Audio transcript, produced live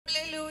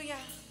Aleluya.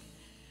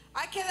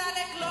 Hay que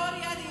darle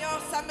gloria a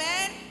Dios.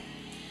 Amén.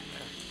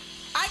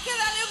 Hay que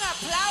darle un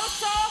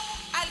aplauso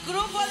al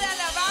grupo de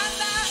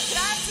alabanza.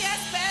 Gracias,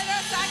 Pedro.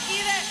 Está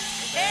aquí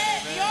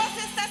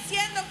Dios está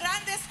haciendo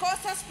grandes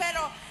cosas,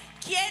 pero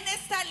 ¿quién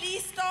está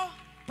listo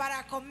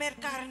para comer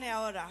carne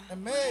ahora?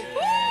 Amén.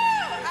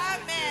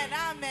 Amén,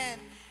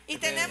 amén. Y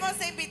tenemos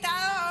de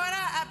invitado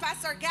ahora a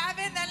Pastor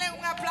Gavin. Dale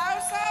un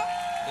aplauso.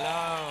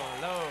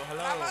 Hello.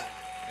 Vamos.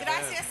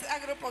 Gracias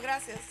al grupo,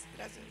 gracias.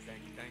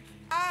 Thank you.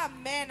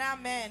 Amén,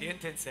 amén.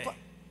 Siéntense.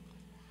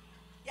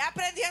 Ya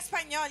aprendí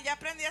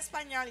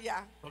español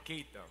ya.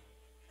 Poquito.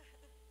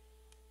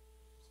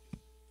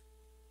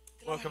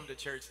 Welcome to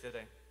church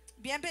today.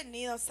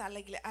 Bienvenidos a su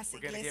We're going to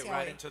get iglesia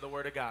right hoy. into the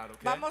Word of God,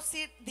 okay? Vamos a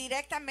ir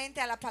directamente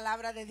a la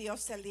palabra de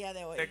Dios el día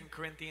de hoy. 2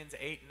 Corinthians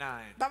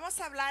 8:9. Vamos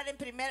a hablar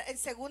en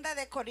segunda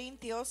de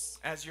Corintios.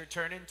 As you're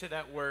turning to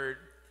that word,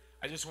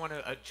 I just want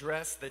to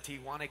address the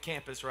Tijuana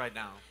campus right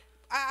now.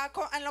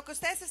 En lo que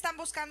ustedes están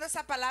buscando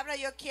esa palabra,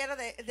 yo quiero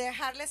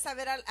dejarles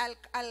saber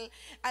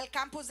al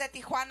campus de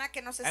Tijuana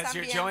que nos están As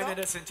you're viendo. joining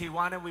us in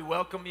Tijuana, we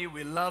welcome you.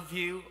 We love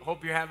you.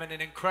 Hope you're having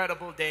an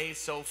incredible day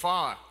so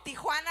far.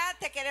 Tijuana,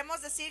 te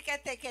queremos decir que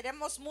te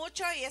queremos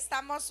mucho y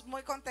estamos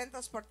muy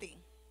contentos por ti.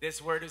 This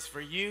word is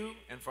for you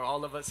and for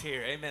all of us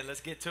here. Amen.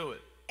 Let's get to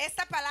it.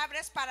 Esta palabra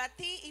es para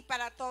ti y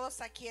para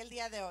todos aquí el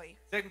día de hoy.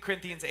 2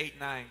 Corinthians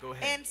 8:9. Go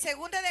ahead. En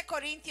 2 de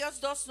Corintios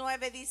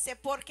 2:9 dice,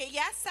 porque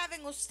ya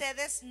saben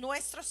ustedes,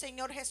 nuestro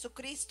Señor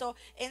Jesucristo,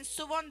 en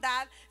su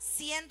bondad,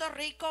 siendo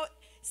rico,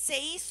 se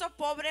hizo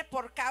pobre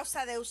por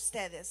causa de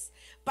ustedes,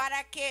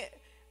 para que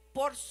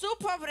por su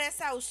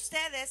pobreza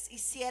ustedes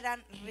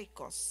hicieran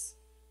ricos.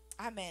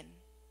 Amén.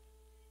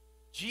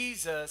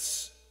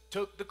 Jesus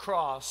took the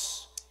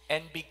cross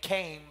and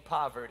became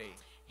poverty.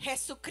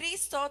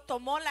 Jesucristo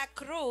tomó la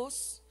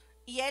cruz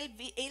y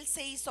él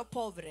se hizo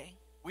pobre.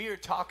 We are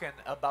talking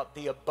about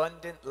the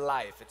abundant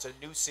life. It's a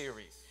new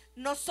series.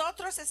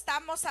 Nosotros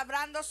estamos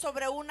hablando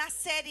sobre una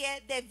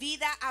serie de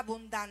vida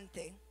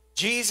abundante.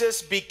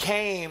 Jesus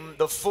became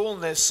the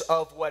fullness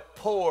of what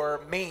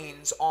poor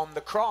means on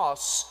the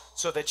cross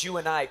so that you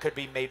and I could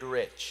be made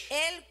rich.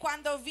 Él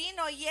cuando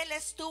vino y él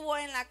estuvo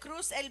en la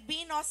cruz, él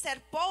vino a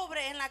ser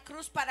pobre en la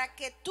cruz para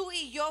que tú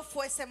y yo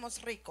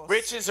fuésemos ricos.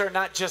 Riches are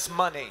not just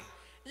money.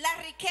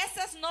 Las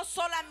riquezas no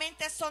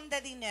solamente son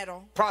de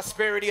dinero.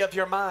 Prosperity of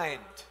your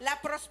mind.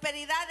 La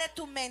prosperidad de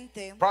tu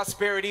mente.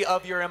 Prosperity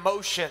of your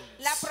emotions.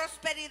 La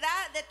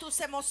prosperidad de tus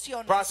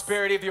emociones.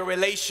 Prosperity of your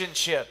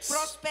relationships.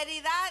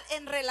 Prosperidad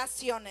en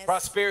relaciones.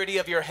 Prosperity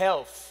of your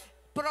health.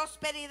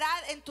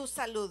 Prosperidad en tu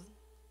salud.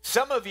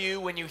 Some of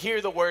you, when you hear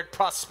the word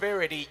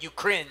prosperity, you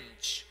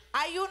cringe.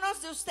 Hay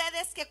unos de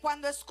ustedes que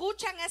cuando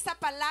escuchan esa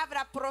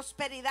palabra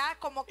prosperidad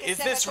como que Is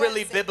se this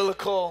really retuercen.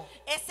 biblical?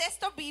 ¿Es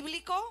esto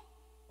bíblico?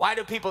 Why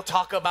do people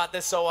talk about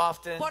this so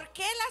often? ¿Por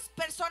qué las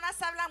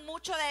personas hablan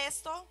mucho de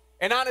esto?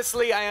 And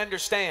honestly, I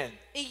understand.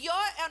 Y yo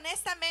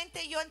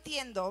honestamente yo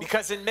entiendo.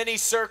 Because in many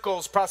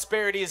circles,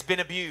 prosperity has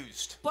been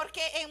abused. Porque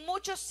en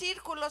muchos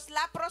círculos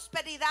la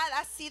prosperidad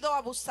ha sido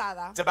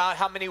abusada. It's about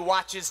how many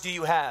watches do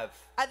you have?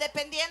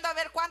 Dependiendo a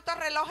ver cuántos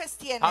relojes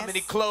tienes. How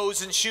many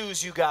clothes and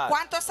shoes you got?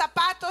 Cuántos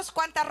zapatos,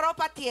 cuánta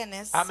ropa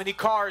tienes. How many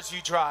cars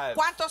you drive?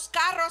 Cuántos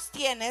carros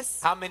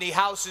tienes. How many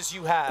houses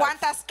you have?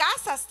 Cuántas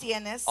casas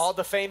tienes. All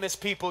the famous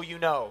people you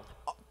know.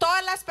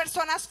 Todas las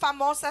personas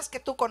famosas que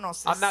tú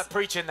conoces. I'm not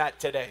preaching that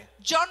today.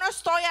 Yo no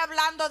estoy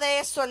hablando de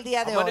eso el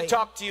día de I'm going hoy. to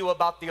talk to you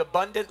about the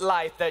abundant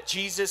life that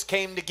Jesus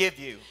came to give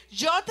you.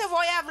 Yo te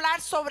voy a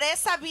hablar sobre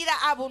esa vida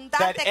That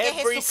abundante que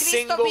every Jesucristo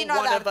single vino a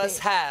one of us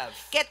darte. have.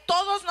 Que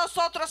todos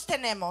nosotros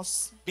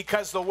tenemos.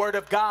 Because the Word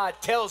of God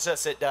tells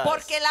us it does.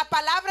 Porque la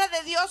palabra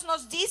de Dios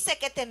nos dice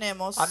que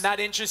tenemos. I'm not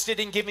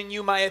interested in giving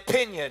you my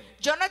opinion.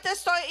 Yo no te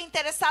estoy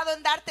interesado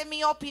en darte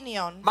mi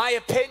opinión. My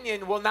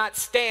opinion will not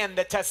stand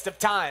the test of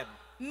time.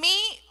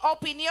 Mi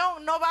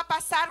opinión no va a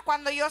pasar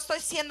cuando yo estoy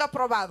siendo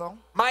probado.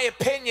 My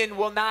opinion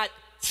will not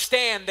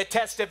stand the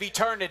test of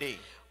eternity.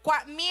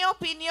 Mi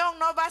opinión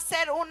no va a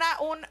ser un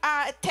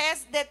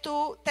test de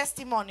tu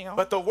testimonio.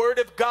 But the Word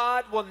of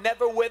God will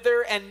never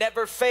wither and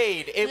never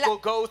fade. It will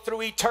go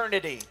through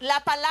eternity. La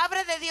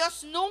palabra de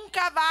Dios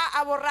nunca va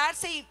a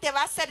borrarse y te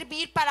va a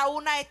servir para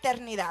una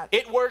eternidad.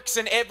 It works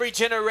in every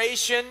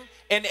generation,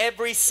 in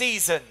every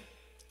season.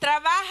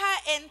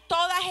 Trabaja en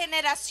toda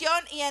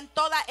generación y en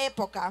toda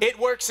época. It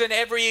works in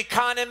every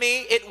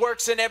economy. It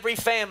works in every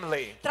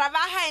family.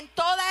 Trabaja en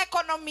toda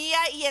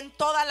economía y en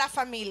toda la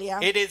familia.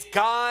 It is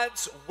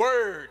God's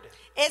Word.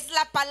 Es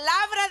la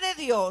palabra de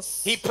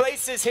Dios. He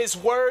places His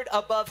Word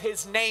above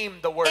His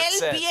name, the Word Él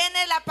says.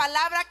 viene la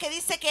palabra que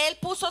dice que Él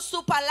puso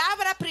su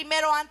palabra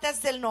primero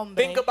antes del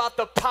nombre. Think about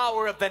the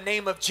power of the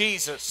name of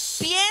Jesus.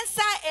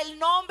 Piensa el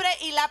nombre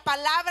y la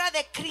palabra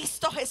de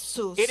Cristo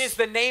Jesús. It is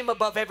the name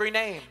above every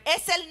name.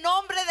 Es el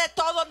nombre de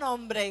todo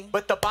nombre.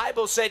 But the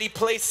Bible said He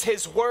placed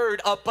His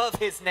Word above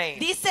His name.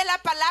 Dice la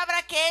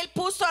palabra que Él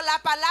puso la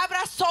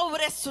palabra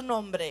sobre su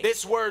nombre.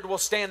 This Word will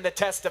stand the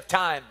test of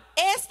time.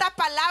 esta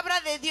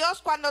palabra de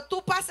Dios, cuando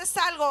tú pases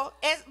algo,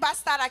 va a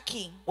estar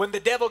aquí. When the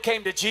devil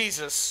came to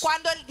Jesus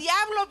Cuando el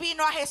diablo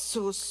vino a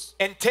Jesús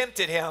and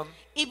tempted him,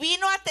 y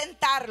vino a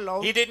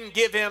tentarlo, he didn't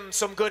give him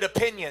some good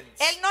opinions.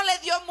 él no le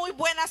dio muy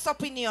buenas He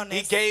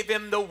opiniones. gave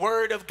him the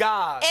word of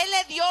God. Él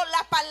le dio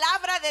la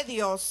palabra de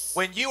Dios.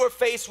 When you are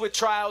faced with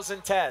trials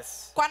and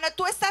tests, Cuando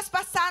tú estás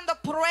pasando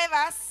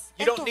pruebas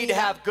you en don't tu need to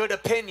vida, have good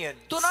opinions.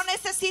 tú no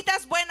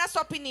necesitas buenas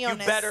You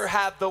opiniones. better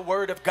have the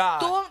word of God.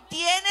 Tú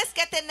tienes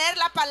que tener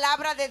la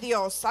palabra de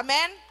Dios.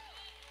 Amén.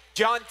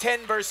 John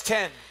 10 verse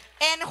 10.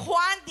 En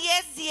Juan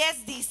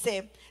 10:10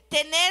 dice,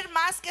 tener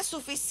más que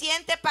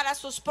suficiente para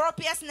sus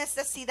propias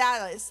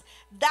necesidades,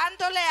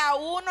 dándole a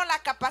uno la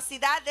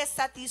capacidad de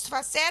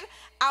satisfacer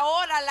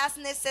ahora las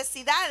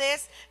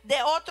necesidades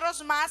de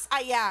otros más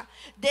allá.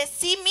 De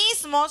sí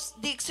mismos,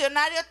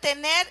 diccionario,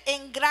 tener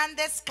en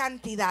grandes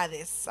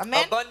cantidades.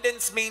 Amén.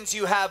 Abundance means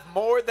you have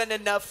more than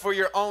enough for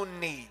your own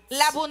needs.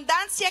 La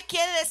abundancia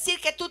quiere decir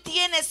que tú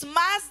tienes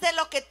más de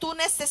lo que tú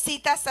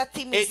necesitas a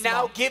ti It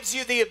now mismo. gives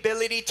you the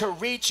ability to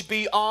reach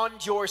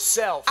beyond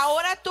yourself.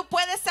 Ahora tú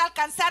puedes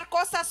alcanzar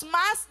cosas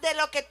más de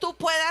lo que tú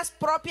puedas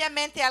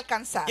propiamente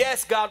alcanzar.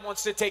 Yes, God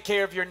wants to take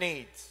care of your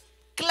needs.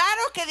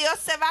 Claro que Dios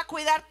se va a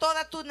cuidar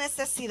toda tu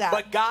necesidad.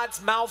 But God's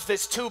mouth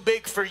is too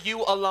big for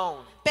you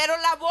alone. Pero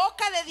la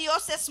boca de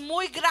Dios es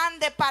muy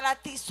grande para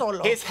ti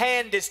solo. His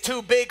hand is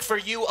too big for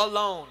you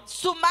alone.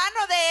 Su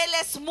mano de Él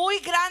es muy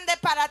grande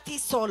para ti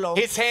solo.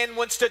 His hand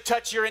wants to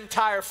touch your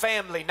entire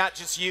family, not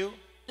just you.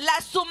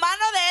 Su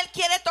mano de Él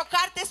quiere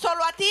tocarte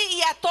solo a ti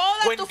y a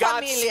toda When tu God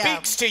familia.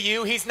 speaks to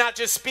you, He's not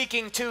just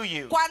speaking to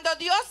you. Cuando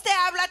Dios te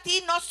habla a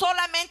ti, no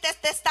solamente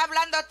te está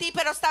hablando a ti,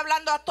 pero está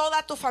hablando a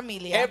toda tu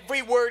familia.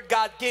 Every word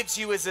God gives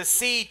you is a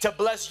seed to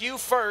bless you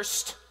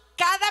first,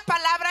 Cada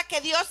palabra que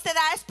Dios te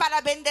da es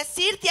para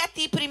bendecirte a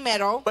ti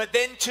primero, but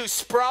then to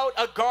sprout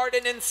a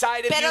garden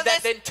inside of Pero you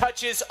that des- then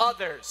touches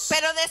others.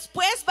 pero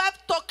después va a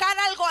tocar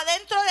algo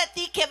adentro de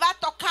ti que va a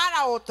tocar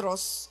a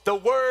otros. The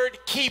word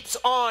keeps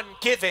on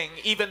giving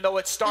even though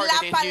it started La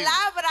in you.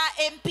 palabra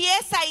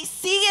empieza y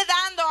sigue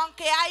dando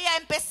aunque haya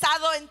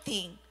empezado en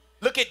ti.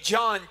 Look at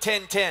John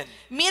 10:10.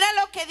 Mira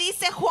lo que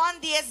dice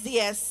Juan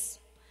 10:10.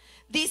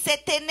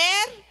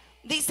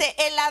 Dice,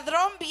 el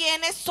ladrón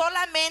viene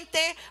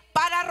solamente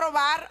para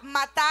robar,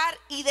 matar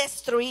y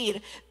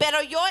destruir.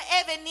 Pero yo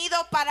he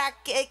venido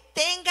para que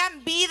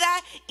tengan vida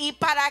y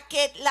para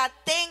que la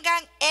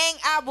tengan en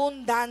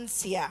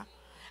abundancia.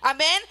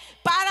 Amén.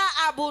 Para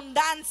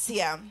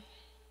abundancia.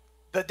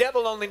 The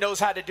devil only knows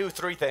how to do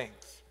three things: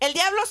 El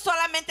diablo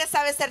solamente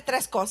sabe hacer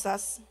tres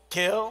cosas: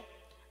 kill,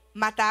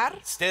 matar,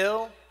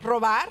 steal,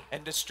 robar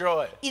and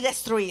destroy. y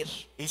destruir.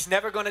 He's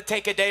never going to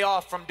take a day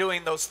off from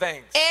doing those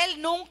things. Él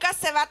nunca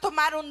se va a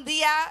tomar un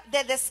día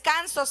de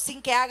descanso sin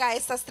que haga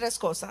estas tres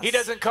cosas. He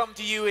doesn't come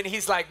to you and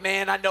he's like,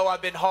 man, I know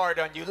I've been hard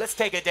on you. Let's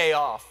take a day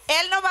off.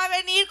 Él no va a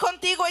venir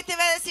contigo y te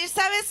va a decir,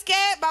 ¿sabes qué?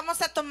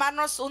 Vamos a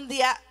tomarnos un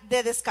día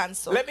de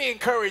descanso. Let me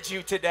encourage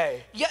you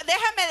today.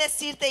 Déjame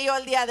decirte yo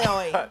el día de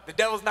hoy. The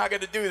devil's not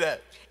going to do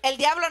that. El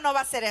diablo no va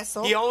a hacer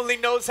eso. He only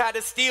knows how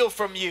to steal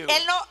from you.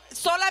 Él no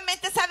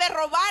solamente sabe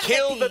robar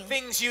Kill the de ti,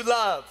 things you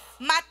love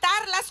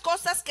matar las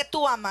cosas que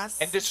tú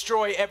amas and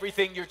destroy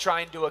everything you're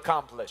trying to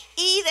accomplish.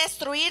 y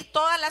destruir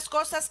todas las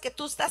cosas que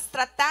tú estás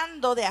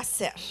tratando de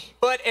hacer.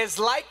 But as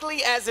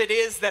likely as it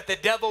is that the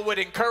devil would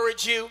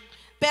encourage you,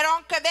 Pero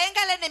aunque venga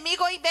el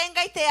enemigo y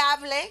venga y te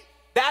hable,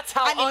 that's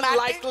how Animarte.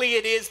 unlikely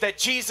it is that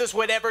Jesus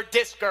would ever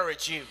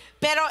discourage you.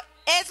 pero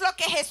es lo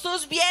que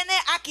Jesús viene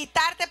a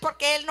quitarte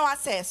porque Él no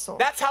hace eso.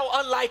 That's how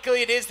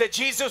unlikely it is that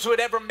Jesus would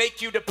ever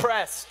make you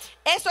depressed.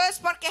 Eso es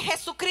porque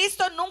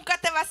Jesucristo nunca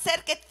te va a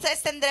hacer que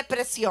estés en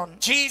depresión.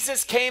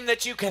 Jesus came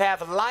that you could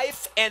have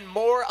life and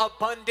more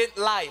abundant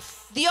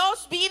life.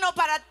 Dios vino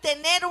para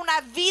tener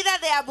una vida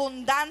de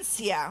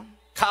abundancia.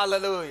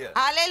 Hallelujah.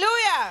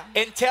 Aleluya.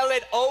 Until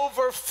it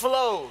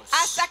overflows.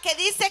 Hasta que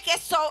dice que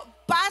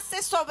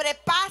pase,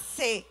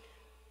 sobrepase.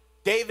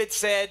 David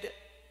said,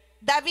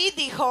 David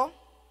dijo,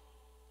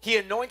 He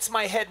anoints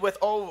my head with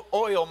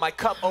oil, my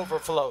cup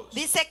overflows.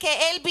 dice que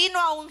Él vino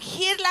a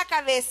ungir la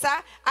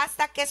cabeza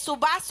hasta que su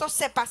vaso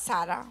se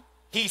pasara.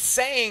 He's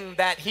saying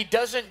that he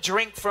doesn't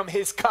drink from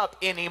his cup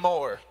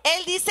anymore.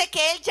 Él dice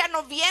que Él ya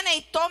no viene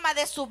y toma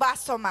de su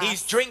vaso más.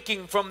 He's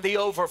drinking from the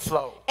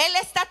overflow. Él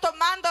está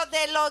tomando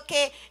de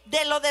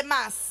lo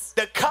demás.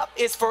 The cup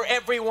is for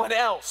everyone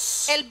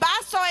else. El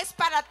vaso es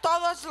para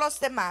todos los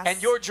demás.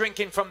 And you're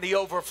drinking from the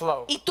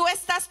overflow. Y tú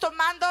estás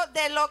tomando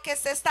de lo que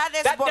se está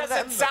That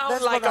doesn't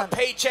sound like a desbordando.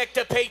 paycheck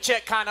to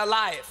paycheck kind of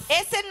life.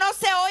 Ese no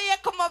se oye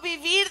como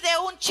vivir de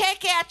un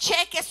cheque a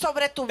cheque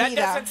sobre tu That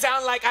vida. doesn't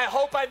sound like I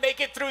hope I make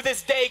it through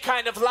this day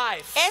kind of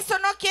life. Eso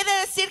no quiere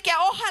decir que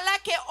ojalá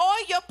que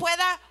hoy yo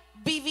pueda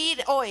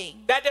vivir hoy.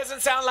 That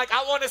doesn't sound like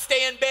I want to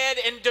stay in bed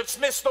and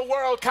dismiss the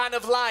world kind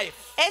of life.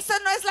 Eso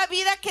no es la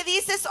vida que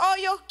dices, oh,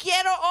 yo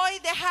quiero hoy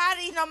dejar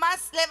y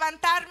nomás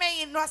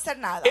levantarme y no hacer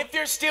nada. If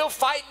you're still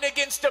fighting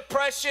against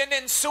depression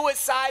and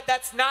suicide,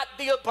 that's not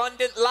the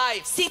abundant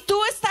life. Si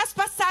tú estás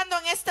pasando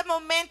en este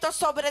momento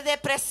sobre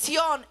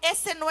depresión,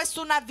 ese no es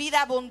una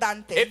vida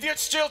abundante. If you're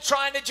still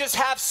trying to just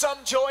have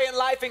some joy in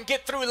life and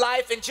get through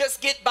life and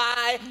just get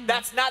by,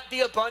 that's not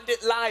the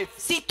abundant life.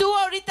 Si tú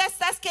ahorita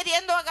estás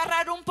queriendo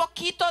agarrar un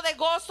poquito de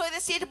gozo y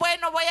decir,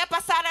 bueno, voy a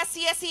pasar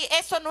así,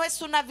 eso no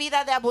es una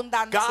vida de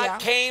abundancia. God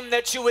came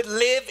that you would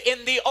live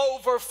in the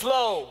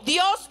overflow.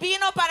 Dios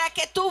vino para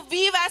que tú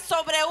vivas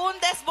sobre un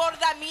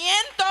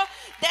desbordamiento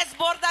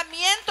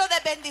de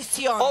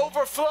bendición.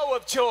 Overflow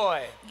of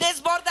joy.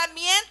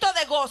 Desbordamiento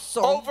de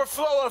gozo.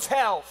 Overflow of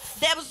health.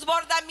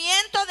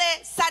 Desbordamiento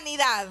de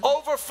sanidad.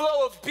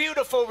 Overflow of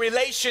beautiful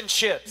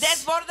relationships.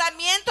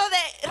 Desbordamiento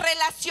de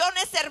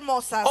relaciones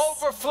hermosas.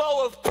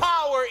 Overflow of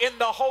power in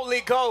the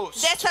Holy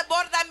Ghost.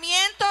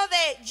 Desbordamiento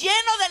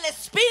lleno del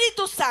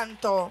Espíritu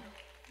Santo.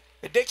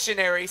 The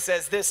dictionary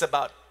says this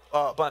about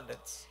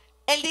abundance.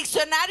 El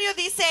diccionario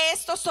dice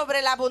esto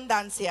sobre la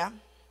abundancia.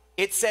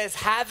 It says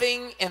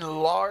having in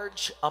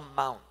large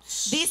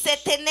amounts. Dice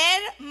tener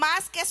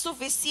más que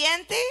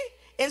suficiente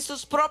en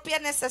sus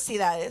propias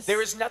necesidades.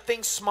 There is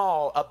nothing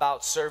small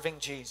about serving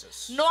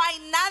Jesus. No hay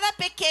nada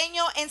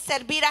pequeño en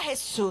servir a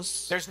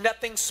Jesús. There's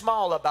nothing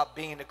small about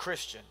being a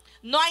Christian.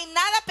 No hay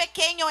nada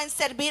pequeño en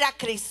servir a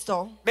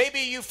Cristo.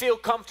 Maybe you feel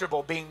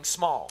comfortable being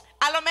small.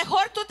 A lo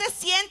mejor tú te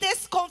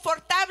sientes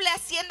confortable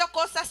haciendo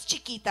cosas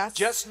chiquitas.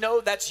 Just know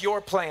that's your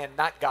plan,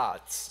 not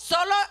God's.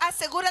 Solo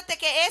asegúrate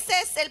que ese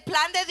es el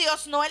plan de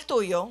Dios, no el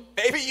tuyo.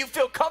 Maybe you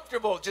feel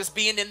comfortable just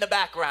being in the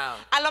background.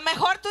 A lo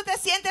mejor tú te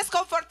sientes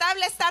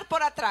confortable estar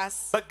por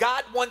atrás. But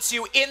God wants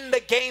you in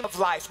the game of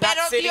life, not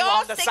Pero sitting Dios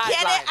on the te quiere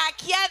sideline.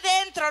 aquí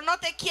adentro, no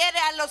te quiere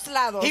a los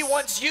lados. He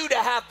wants you to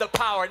have the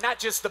power, not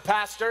just the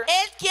pastor.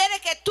 Él quiere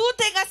que tú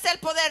tengas el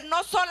poder,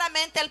 no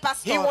solamente el He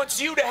pastor. wants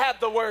you to have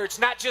the words,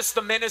 not just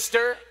the minister.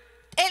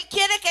 Él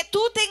quiere que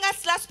tú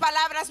tengas las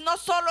palabras, no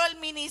solo el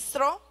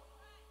ministro.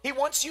 He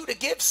wants you to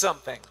give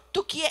something.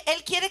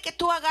 Él quiere que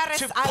tú agarres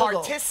To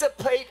algo.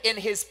 participate in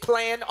his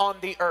plan on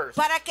the earth.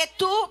 Para que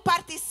tú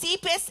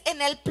participes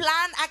en el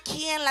plan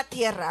aquí en la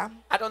tierra.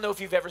 I don't know if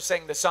you've ever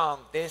sang the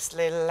song, This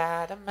Little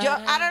Light of Mine.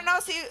 I don't know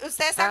si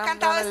ustedes han I'm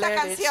cantado gonna esta let it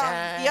canción.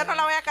 shine. Yo no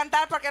la voy a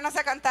cantar porque no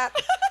sé cantar.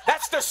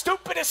 That's the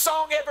stupidest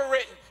song ever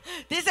written.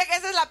 Dice que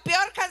esa es la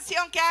peor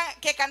canción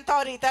que cantó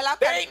ahorita.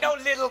 There ain't no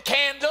little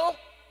candle.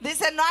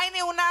 Dice, no hay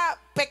ni una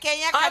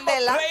pequeña I'm a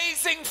candela.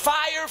 blazing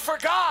fire for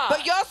God.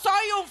 Pero yo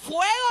soy un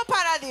fuego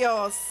para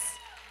Dios.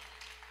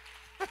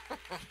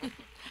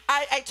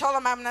 I told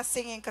him I'm not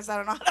singing because I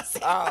don't know how to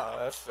sing.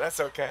 Oh, that's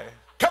okay.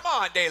 Come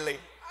on, Daly.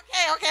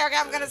 Okay,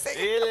 I'm going to sing.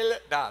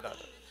 No.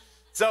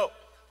 So,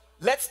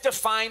 let's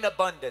define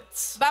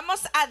abundance.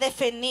 Vamos a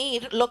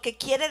definir lo que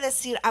quiere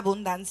decir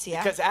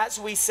abundancia. Because as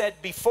we said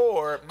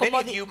before, many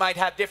of you might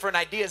have different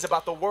ideas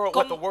about the world,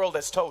 what the world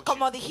has told you.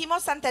 Como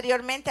dijimos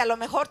anteriormente, a lo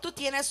mejor tú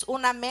tienes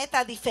una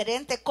meta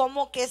diferente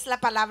como que es la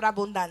palabra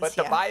But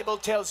the abundancia. Bible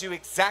tells you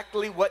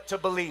exactly what to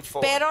believe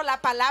for. Pero la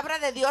palabra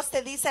de Dios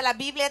te dice, la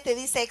Biblia te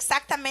dice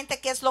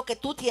exactamente qué es lo que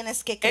tú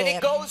tienes que And it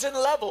creer. goes in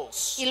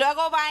levels. Y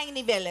luego va en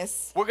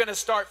niveles. We're going to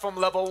start from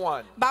level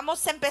 1.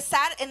 Vamos a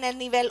empezar en el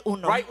nivel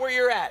 1. Right where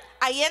you're at.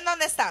 Ahí en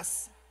donde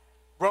estás.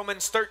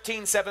 Romans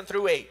 13, 7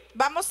 through 8.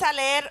 Vamos a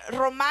leer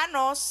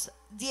Romanos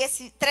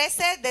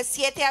 13 de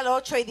 7 al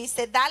 8 y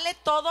dice, dale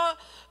todo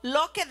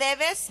lo que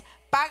debes,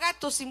 paga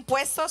tus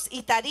impuestos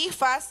y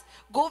tarifas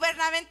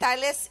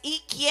gubernamentales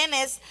y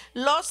quienes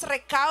los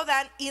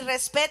recaudan y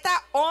respeta,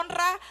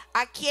 honra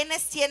a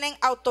quienes tienen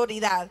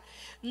autoridad.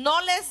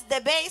 No les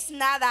debéis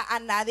nada a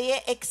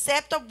nadie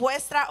excepto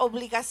vuestra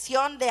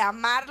obligación de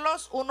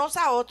amarlos unos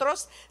a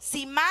otros.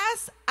 Si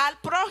más al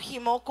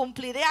prójimo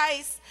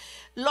cumpliréis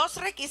los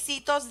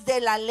requisitos de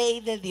la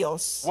ley de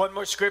Dios. One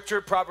more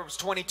scripture, Proverbs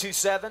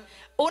 22:7.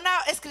 Una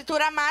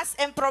escritura más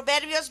en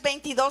Proverbios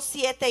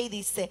 22:7 y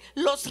dice,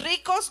 los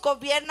ricos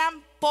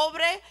gobiernan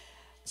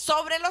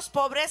sobre los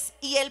pobres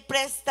y el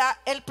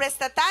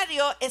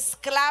prestatario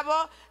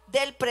esclavo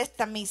del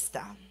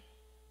prestamista.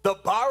 The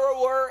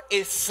borrower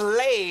is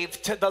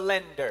slave to the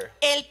lender.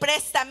 El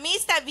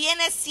prestamista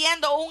viene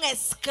siendo un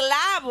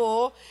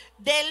esclavo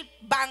del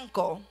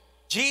banco.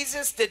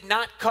 Jesus did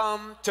not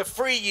come to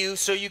free you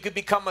so you could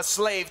become a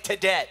slave to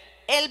debt.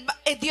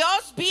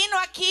 Dios vino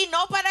aquí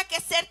no para que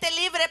serte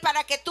libre,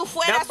 para que tú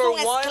fueras un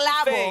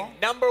esclavo.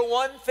 Number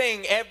one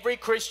thing every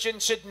Christian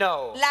should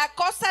know. La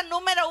cosa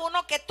número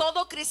uno que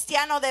todo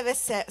cristiano debe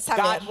saber.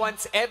 God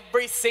wants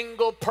every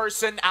single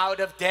person out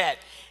of debt.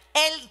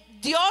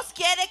 Dios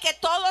quiere que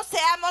todos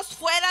seamos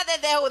fuera de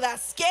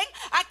deudas. ¿Quién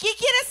aquí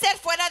quiere ser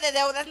fuera de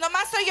deudas?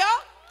 ¿Nomás soy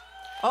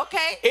yo?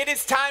 Okay. It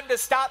is time to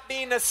stop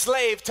being a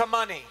slave to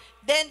money.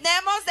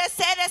 Tenemos de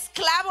ser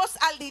esclavos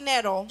al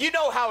dinero. You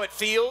know how it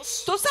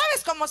feels. ¿Tú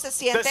sabes cómo se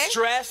siente? The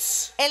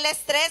stress, el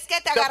estrés que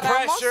te the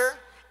agarramos, pressure.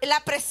 la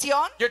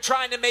presión. You're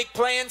trying to make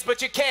plans,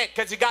 but you can't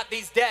because you got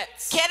these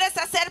debts. Quieres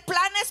hacer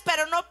planes,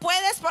 pero no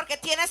puedes porque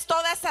tienes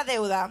toda esa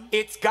deuda.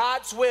 It's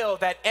God's will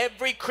that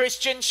every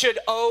Christian should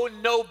owe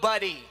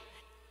nobody.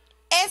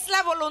 Es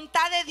la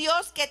voluntad de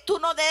Dios que tú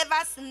no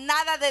debas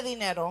nada de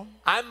dinero.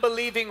 I'm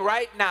believing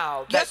right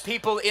now that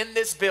people in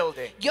this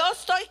building, Yo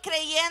estoy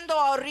creyendo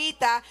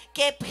ahorita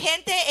que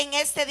gente en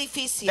este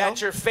edificio, that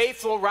your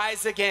faith will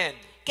rise again.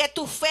 que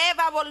tu fe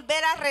va a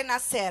volver a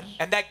renacer.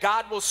 And that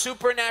God will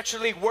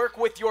supernaturally work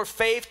with your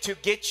faith to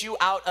get you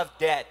out of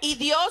debt. Y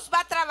Dios va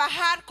a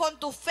trabajar con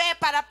tu fe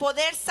para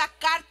poder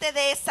sacarte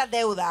de esa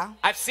deuda.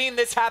 I've seen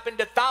this happen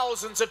to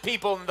thousands of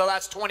people in the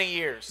last 20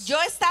 years. Yo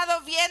he estado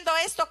viendo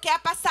esto que ha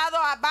pasado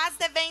a más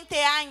de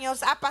 20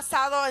 años, ha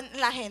pasado en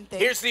la gente.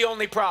 Here's the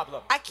only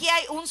problem. Aquí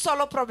hay un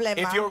solo problema.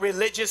 If you're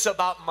religious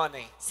about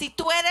money, Si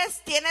tú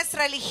tienes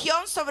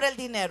religión sobre el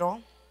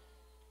dinero,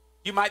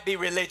 you might be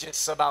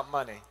religious about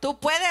money. tú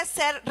puedes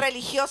ser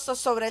religioso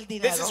sobre el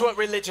dinero. This is what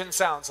religion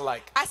sounds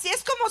like. Así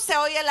es como se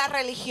oye la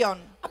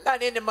religión. I'm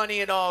not into money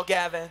at all,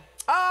 Gavin.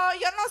 Oh,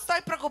 yo no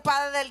estoy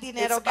preocupada del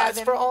dinero, It's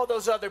Gavin. for all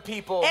those other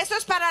people. Eso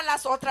es para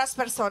las otras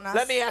personas.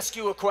 Let me ask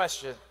you a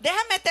question.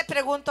 Déjame te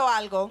pregunto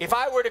algo. If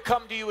I were to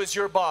come to you as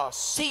your boss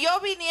Si yo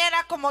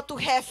viniera como tu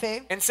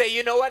jefe, and say,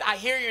 you know what, I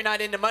hear you're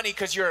not into money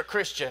because you're a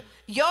Christian,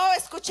 yo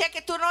escuché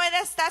que tú no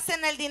estás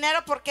en el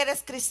dinero porque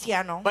eres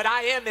cristiano. but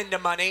I am into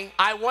money,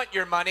 I want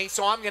your money,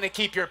 so I'm going to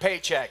keep your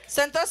paycheck.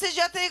 So, entonces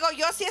yo te digo,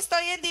 yo sí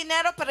estoy en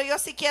dinero, pero yo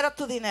sí quiero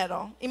tu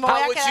dinero. Y me voy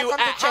How a would quedar you con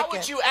tu act? How cheque.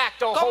 would you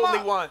act, oh holy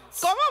ones?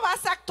 ¿Cómo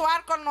vas a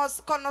actuar con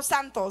los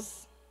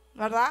santos?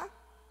 ¿Verdad?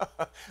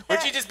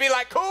 Would you just be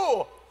like,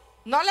 cool?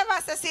 No le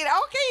vas a decir,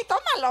 ok,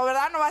 tómalo,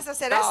 ¿verdad? No vas a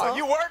hacer No, eso.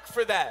 you work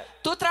for that.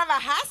 Tú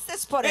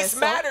trabajaste por This eso.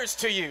 matters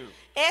to you.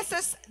 Eso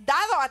es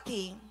dado a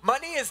ti.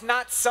 Money is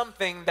not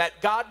something that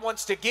God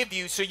wants to give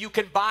you so you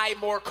can buy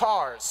more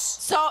cars.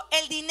 So,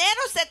 el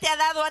dinero se te ha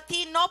dado a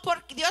ti, no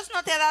porque Dios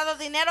no te ha dado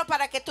dinero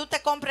para que tú te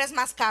compres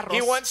más carros.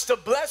 He wants to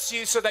bless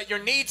you so that your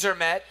needs are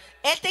met,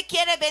 Él te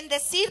quiere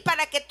bendecir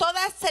para que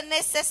toda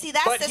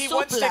necesidad but se He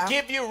wants to supla.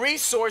 give you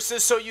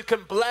resources so you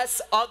can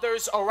bless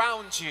others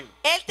around you.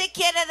 Él te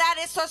quiere dar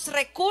esos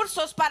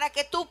recursos para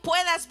que tú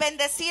puedas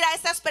bendecir a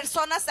esas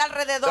personas The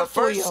alrededor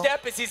first tuyo.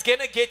 step is He's going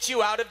to get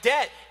you out of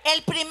debt.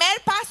 El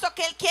primer paso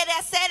que Él quiere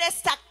hacer es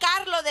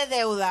sacarlo de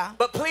deuda.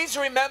 But please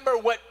remember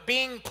what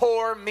being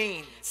poor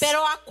means.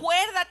 Pero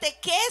acuérdate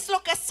qué es lo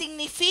que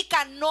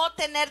significa no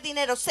tener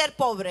dinero, ser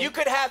pobre. You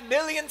could have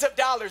millions of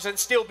dollars and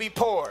still be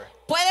poor.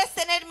 Puedes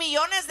tener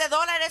millones de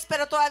dólares,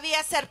 pero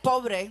todavía ser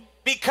pobre.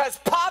 Because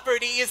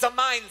poverty is a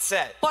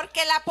mindset.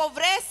 Porque la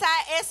pobreza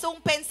es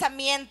un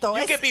pensamiento.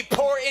 You could be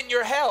poor in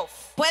your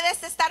health.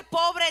 Puedes estar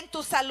pobre en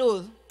tu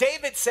salud.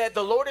 David said,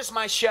 the Lord is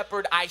my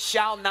shepherd, I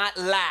shall not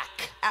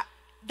lack.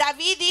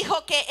 David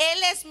dijo que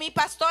Él es mi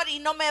pastor y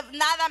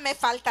nada me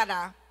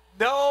faltará.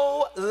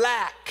 No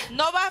lack.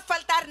 No va a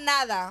faltar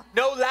nada.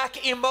 No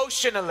lack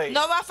emotionally.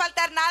 No va a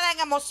faltar nada en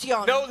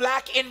emoción. No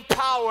lack in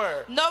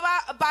power. No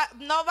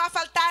va a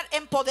faltar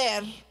en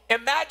poder.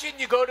 Imagine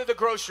you go to the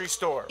grocery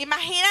store.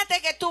 Imagínate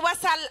que tú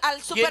vas al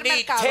You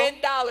need supermercado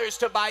 $10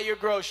 to buy your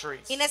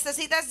groceries, y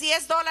necesitas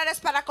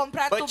 $10 para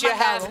comprar tu but you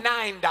have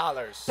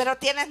mandado, $9. pero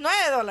tienes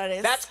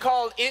 $9. That's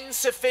called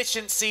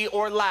insufficiency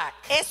or lack.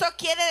 Eso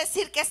quiere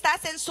decir que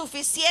estás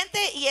insuficiente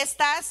y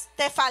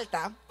te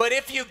falta. But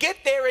if you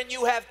get there and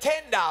you have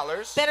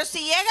 $10, Pero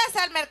si llegas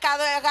al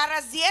mercado y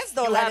agarras you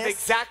have $10,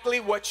 exactly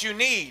what you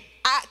need.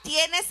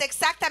 tienes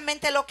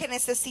exactamente lo que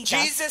necesitas.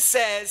 Jesus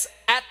says,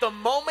 at the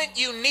moment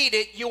you need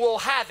it, you will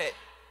have it.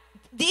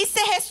 Dice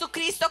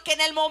Jesucristo que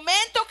en el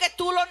momento que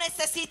tú lo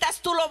necesitas,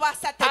 tú lo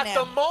vas a At tener.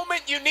 the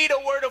moment you need a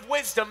word of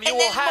wisdom, you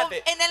will have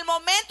it. En el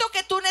momento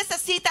que tú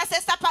necesitas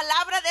esa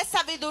palabra de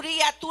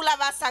sabiduría, tú la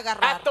vas a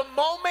agarrar. At the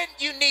moment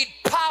you need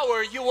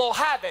power, you will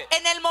have it.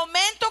 En el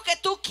momento que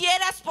tú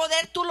quieras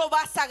poder, tú lo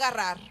vas a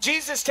agarrar.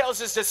 Jesus tells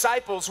his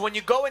disciples, when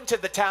you go into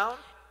the town,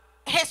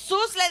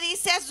 Jesús le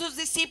dice a sus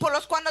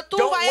discípulos, cuando tú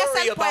don't vayas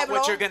worry al about pueblo,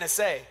 what you're going to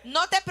say.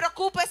 no te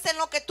preocupes en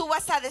lo que tú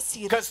vas a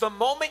decir. Because the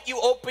moment you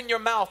open your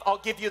mouth, I'll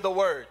give you the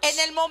words. En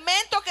el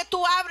momento que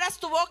tú abras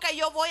tu boca,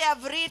 yo voy a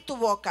abrir tu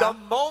boca. The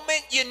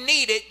moment you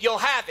need it, you'll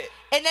have it.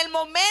 En el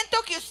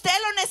momento que usted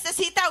lo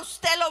necesita,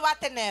 usted lo va a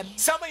tener.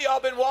 Some of y'all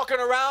been walking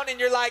around and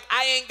you're like,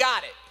 I ain't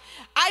got it.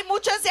 Hay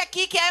muchos de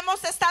aquí que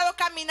hemos estado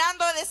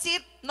caminando a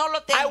decir, no lo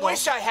I tengo.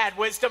 wish I had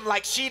wisdom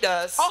like she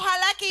does.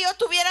 Ojalá que yo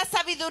tuviera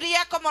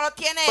sabiduría como lo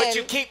tiene But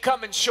you él. keep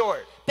coming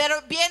short.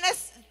 Pero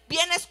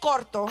vienes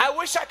corto. I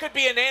wish I could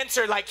be an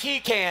answer like he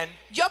can,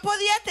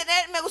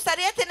 Me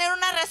gustaría tener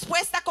una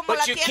respuesta como la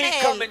but you tiene keep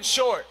él. coming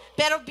short.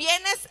 Pero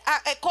vienes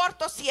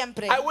corto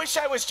siempre. I wish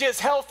I was just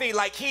healthy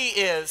like he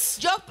is,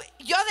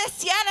 Yo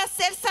deseara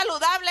ser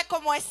saludable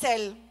como es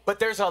él. but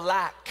there's a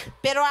lack.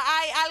 Pero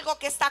hay algo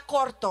que está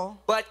corto.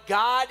 But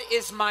God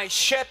is my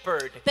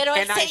shepherd, Pero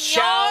el and I Señor-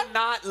 shall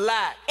not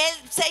lack.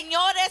 El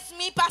Señor es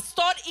mi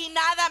pastor y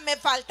nada me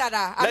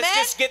faltará. Let's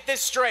Amén. just get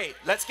this straight.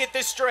 Let's get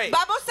this straight.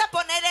 Vamos a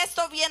poner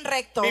esto bien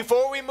recto.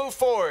 Before we move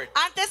forward,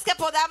 Antes que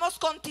podamos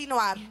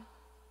continuar.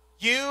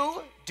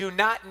 you do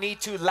not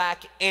need to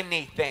lack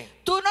anything.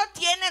 Tú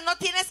no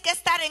tienes que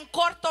estar en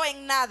corto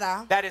en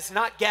nada. That is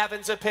not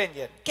Gavin's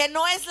opinion. Que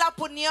no es la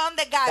opinión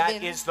de That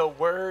Gavin. is the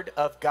word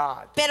of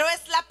God. Pero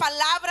es la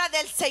palabra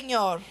del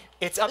Señor.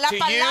 It's up La to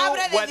you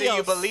palabra de whether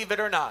you Dios. believe it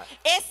or not.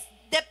 Es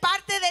de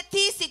parte de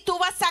ti si tú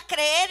vas a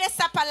creer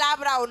esa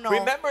palabra o no.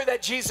 Remember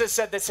that Jesus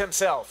said this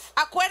himself.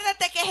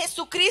 Acuérdate que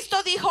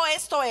Jesucristo dijo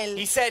esto él.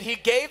 He said he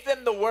gave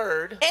them the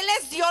word, Él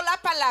les dio la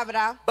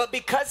palabra but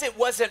because it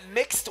wasn't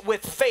mixed with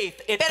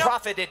faith, it Pero-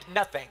 profited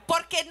nothing.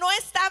 porque no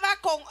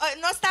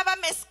estaba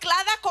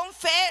mezclada con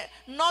fe,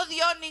 no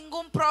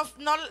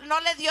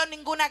le dio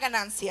ninguna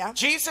ganancia.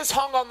 Jesus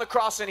hung on the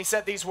cross and he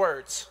said these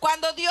words.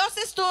 Cuando Dios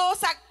estuvo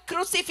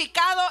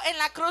crucificado en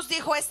la cruz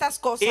dijo estas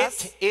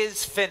cosas. It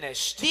is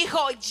finished.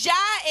 Dijo, ya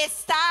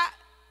está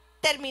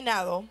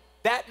terminado.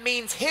 That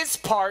means his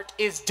part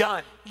is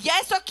done. Ya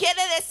eso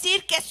quiere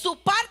decir que su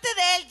parte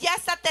de él ya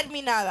está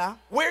terminada.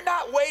 We're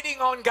not waiting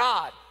on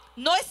God.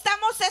 No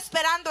estamos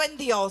esperando en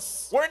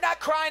Dios. We're not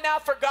crying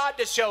out for God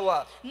to show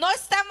up. No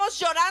estamos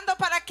llorando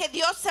para que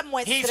Dios se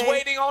muestre. He's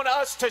waiting on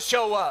us to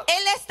show up.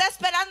 Él está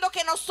esperando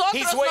que nosotros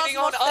He's nos waiting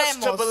on us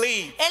to mostremos.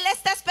 believe. Él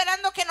está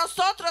esperando que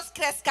nosotros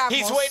crezcamos.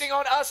 He's waiting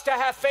on us to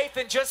have faith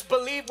and just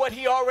believe what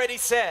he already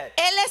said.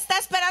 Él está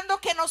esperando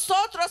que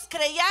nosotros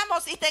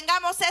creyamos y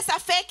tengamos esa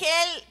fe que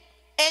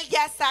Él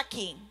ya está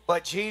aquí.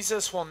 But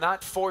Jesus will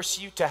not force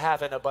you to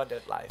have an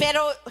abundant life.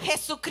 Pero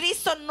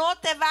Jesucristo no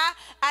te va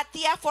a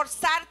ti a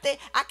forzarte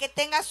a que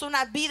tengas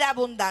una vida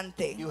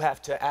abundante. You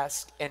have to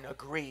ask and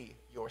agree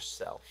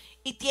yourself.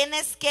 Y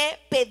tienes que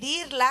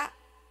pedirla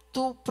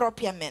tú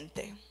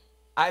propiamente.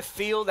 I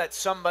feel that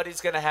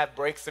somebody's going to have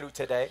breakthrough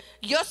today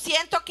Yo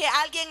siento que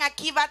alguien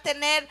aquí va a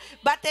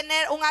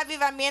tener un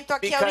avivamiento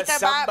aquí. because Ahorita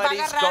va a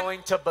somebody's agarrar.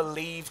 going to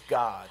believe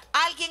God.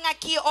 Alguien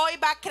aquí hoy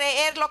va a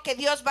creer lo que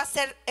Dios va a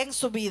hacer en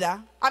su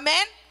vida.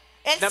 Amén.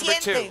 Él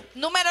Number siente. 2.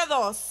 Número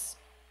 2.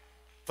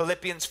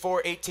 Philippians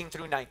 4:18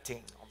 through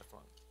 19 on the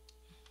front.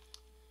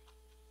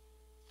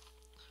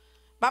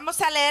 Vamos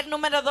a leer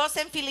número 2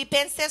 en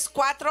Filipenses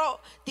 4,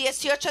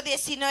 18,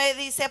 19.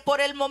 Dice, por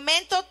el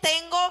momento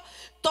tengo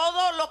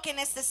todo lo que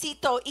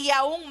necesito y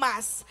aún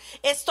más.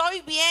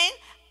 Estoy bien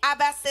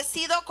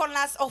abastecido con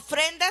las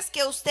ofrendas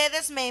que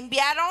ustedes me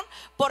enviaron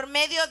por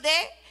medio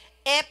de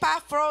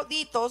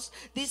Epafroditos.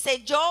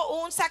 Dice, yo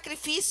un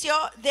sacrificio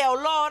de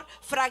olor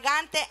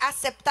fragante,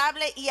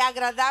 aceptable y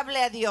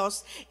agradable a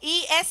Dios.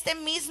 Y este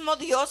mismo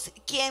Dios,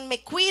 quien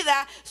me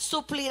cuida,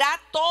 suplirá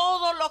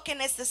todo lo que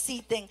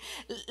necesiten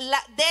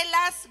de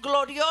las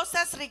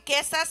gloriosas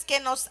riquezas que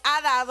nos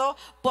ha dado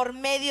por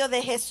medio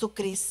de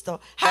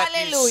Jesucristo. Matthew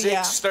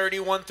Aleluya.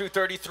 6:31 through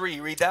 33.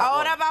 Read that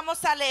Ahora one.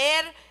 vamos a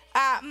leer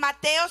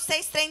Mateo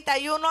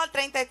 6:31 al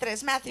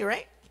 33. Matthew,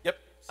 right? Yep.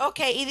 Ok,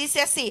 y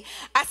dice así,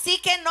 así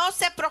que no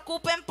se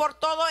preocupen por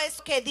todo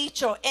eso que he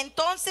dicho.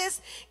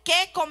 Entonces,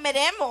 ¿qué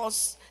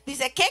comeremos?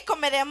 Dice, ¿qué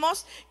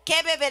comeremos?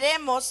 ¿Qué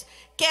beberemos?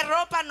 ¿Qué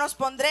ropa nos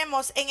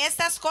pondremos? En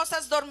estas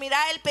cosas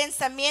dormirá el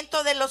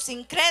pensamiento de los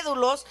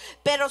incrédulos,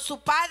 pero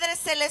su Padre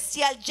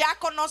Celestial ya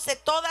conoce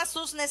todas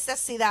sus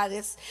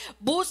necesidades.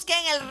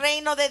 Busquen el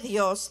reino de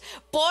Dios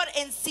por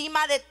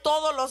encima de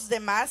todos los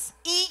demás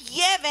y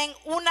lleven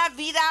una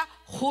vida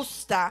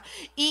justa,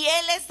 y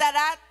Él les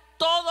dará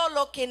todo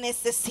lo que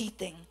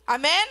necesiten.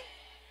 Amén.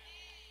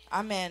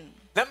 Amén.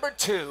 Number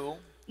 2,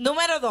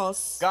 Número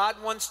 2.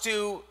 God wants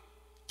to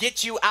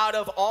get you out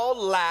of all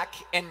lack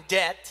and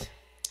debt.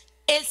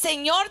 El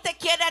Señor te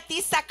quiere a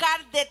ti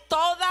sacar de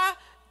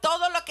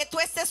todo lo que tú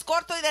estés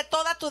corto y de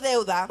toda tu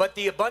deuda. But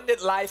the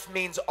abundant life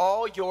means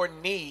all your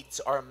needs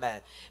are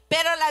met.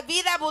 Pero la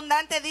vida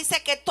abundante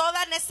dice que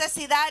toda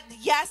necesidad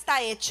ya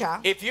está hecha.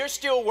 If you're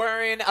still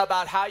worrying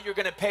about how you're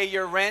going to pay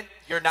your rent,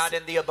 you're not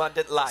in the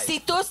abundant life. Si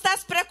tú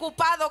estás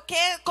preocupado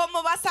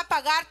cómo vas a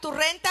pagar tu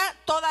renta,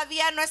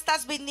 todavía no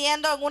estás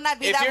viviendo en una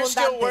vida If you're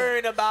still abundante.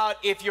 worrying about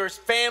if your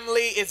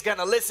family is going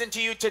to listen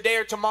to you today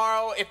or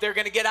tomorrow, if they're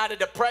going to get out of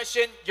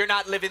depression, you're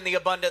not living the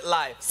abundant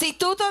life. Si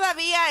tú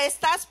todavía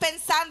estás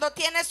pensando,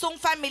 tienes un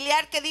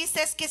familiar que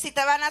dices que si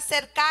te van a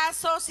hacer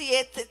caso, si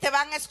te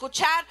van a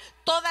escuchar,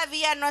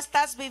 todavía no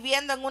estás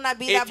viviendo en una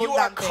vida If you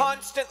are abundante.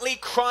 constantly,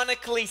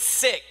 chronically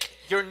sick,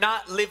 you're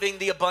not living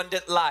the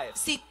abundant life.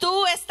 Si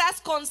tú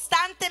estás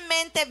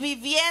constantemente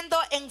viviendo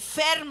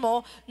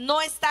enfermo,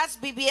 no estás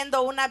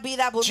viviendo una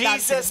vida abundante.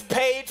 Jesus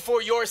paid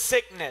for your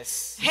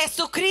sickness.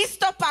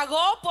 Jesucristo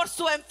pagó por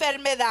su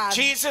enfermedad.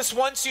 Jesus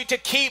wants you to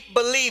keep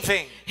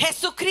believing,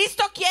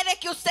 Jesucristo quiere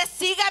que usted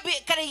siga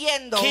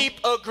creyendo,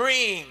 keep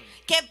agreeing,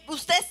 que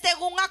usted esté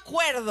en un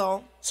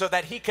acuerdo so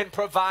that he can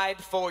provide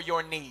for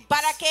your needs.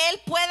 para que Él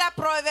pueda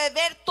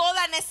proveer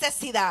toda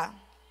necesidad.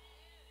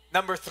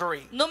 Number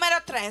 3.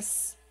 Número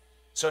 3.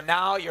 So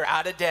now you're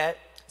out of debt.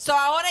 So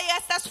ahora ya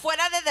estás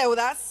fuera de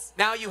deudas.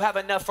 Now you have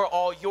enough for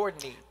all your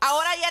needs.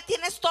 Ahora ya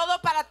tienes todo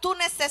para tu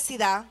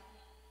necesidad.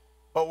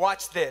 But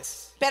watch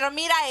this. Pero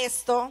mira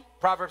esto.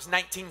 Proverbs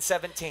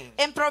 19:17.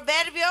 En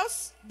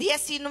Proverbios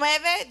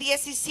 19,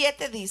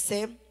 17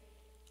 dice,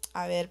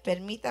 a ver,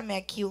 permítame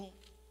aquí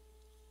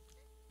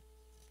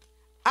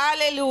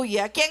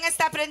Aleluya. ¿Quién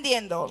está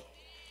aprendiendo?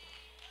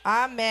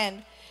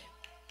 Amén.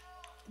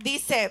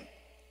 Dice,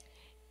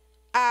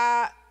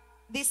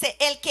 dice,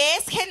 el que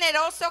es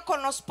generoso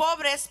con los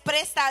pobres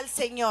presta al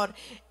Señor,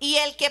 y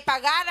el que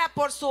pagara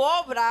por su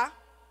obra.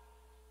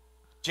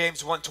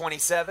 James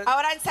 1:27.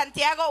 Ahora en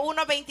Santiago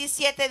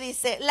 1:27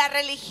 dice, la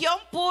religión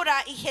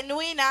pura y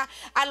genuina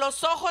a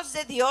los ojos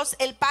de Dios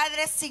el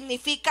Padre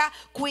significa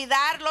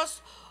cuidar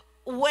los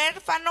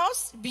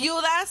huérfanos,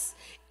 viudas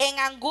en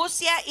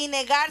angustia y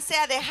negarse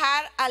a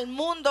dejar al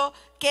mundo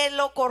que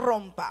lo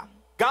corrompa.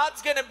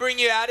 God's going to bring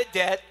you out of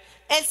debt.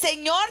 El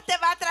Señor te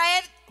va a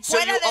traer So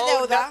fuera you de owe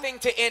deuda nothing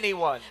to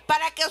anyone.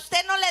 para que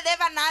usted no le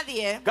deba a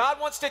nadie. God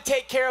wants to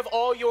take care of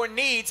all your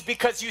needs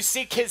because you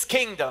seek His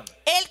kingdom.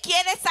 Él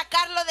quiere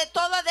sacarlo de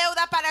toda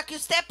deuda para que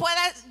usted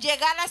pueda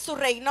llegar a su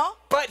reino.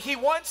 But He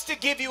wants to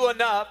give you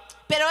enough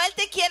Pero Él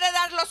te quiere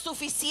dar lo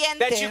suficiente.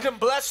 that you can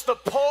bless the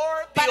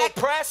poor, the Para-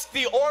 oppressed,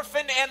 the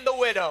orphan, and the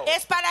widow.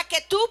 Es para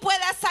que tú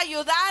puedas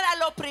ayudar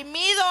al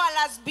oprimido, a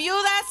las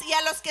viudas y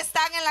a los que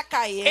están en la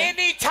calle.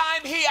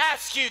 Anytime He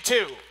asks you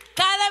to.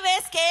 Cada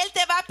vez que Él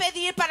te va a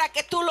pedir para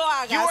que tú lo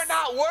hagas. You are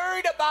not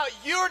worried about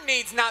your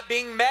needs not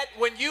being met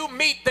when you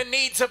meet the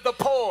needs of the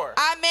poor.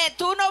 Amén.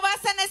 Tú no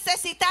vas a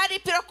necesitar y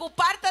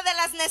preocuparte de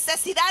las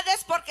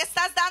necesidades porque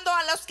estás dando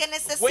a los que When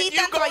you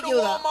necesitan tu go to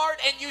ayuda. Walmart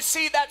and you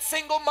see that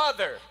single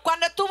mother,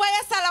 Cuando tú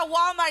vayas a la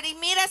Walmart y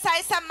mires a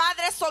esa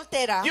madre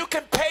soltera, you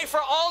can pay for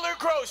all her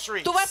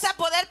groceries. tú vas a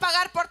poder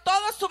pagar por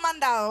todos sus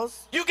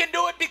mandados. You can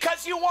do it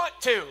because you want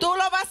to. Tú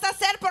lo vas a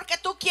hacer porque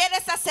tú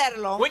quieres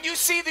hacerlo. When you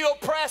see the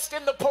oppressed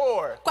and the poor,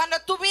 Cuando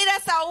tú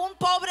miras a un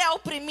pobre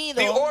oprimido,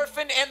 the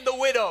orphan and the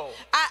widow,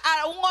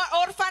 a un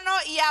órfano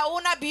y a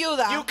una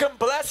viuda, you can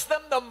bless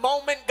them the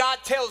moment God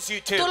tells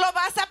you tú to. lo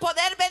vas a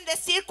poder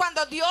bendecir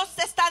cuando Dios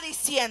te está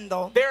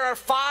diciendo. There are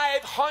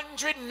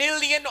 500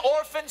 million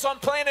orphans on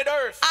planet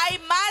Earth. Hay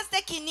más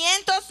de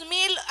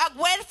 500,000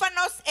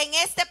 huérfanos en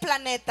este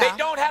planeta They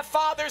don't have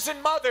fathers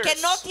and mothers. que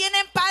no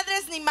tienen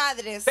padres ni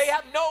madres. They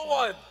have no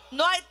one.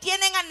 No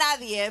tienen a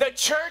nadie. The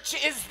church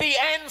is the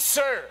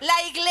answer.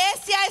 La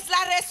iglesia es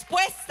la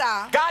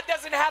respuesta. God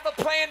doesn't have a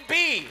plan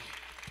B.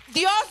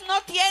 Dios no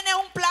tiene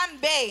un plan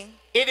B.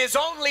 It is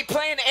only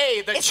plan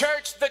A, the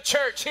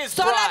church, His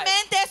bride.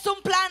 Solamente es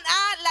un plan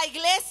A, la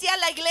iglesia,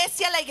 la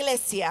iglesia, la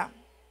iglesia.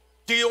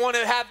 Do you want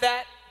to have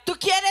that? ¿Tú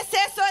quieres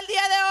eso el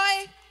día de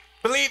hoy?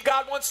 Believe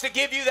God wants to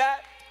give you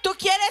that? ¿Tú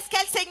quieres que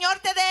el Señor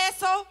te dé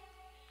eso?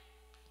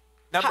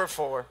 Number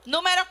 4.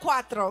 Número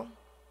 4.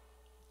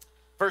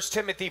 1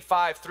 Timothy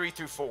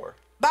 5:3-4.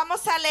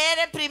 Vamos a leer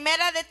en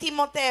Primera de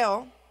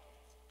Timoteo.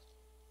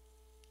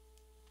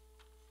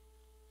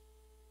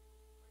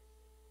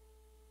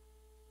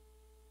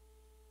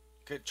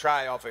 Could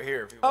try off of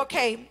here if you want.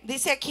 Ok,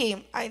 dice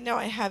aquí. I know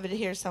I have it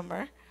here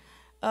somewhere.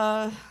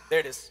 There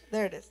it is.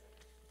 There it is.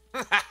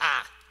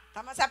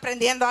 Estamos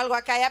aprendiendo algo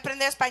acá. Ya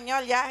aprendí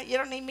español ya. You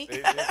don't need me.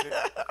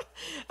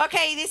 Ok,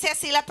 dice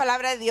así la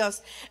palabra de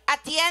Dios.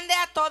 Atiende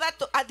a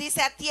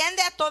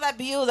toda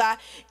viuda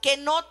que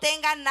no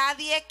tenga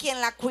nadie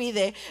quien la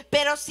cuide.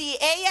 Pero si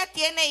ella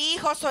tiene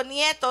hijos o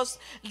nietos,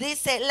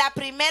 dice, la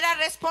primera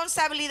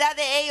responsabilidad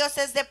de ellos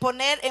es de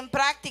poner en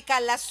práctica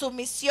la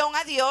sumisión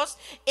a Dios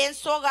en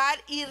su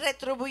hogar y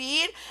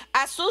retribuir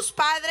a sus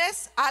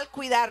padres al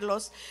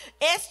cuidarlos.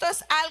 Esto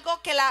es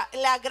algo que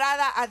le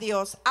agrada a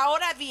Dios.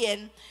 Ahora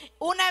bien,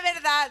 una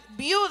verdad,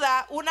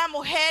 viuda, una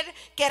mujer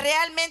que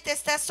realmente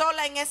está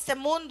sola en este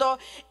mundo,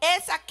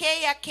 es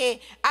aquella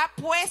que ha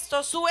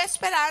puesto su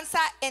esperanza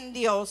en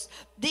Dios.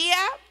 Día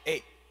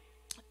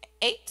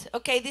 8,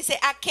 ok, dice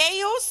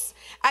aquellos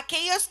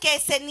que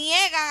se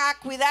niegan a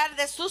cuidar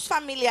de sus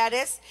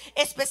familiares,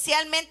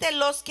 especialmente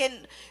los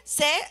que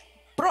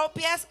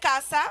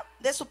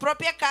de su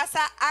propia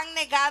casa han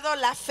negado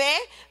la fe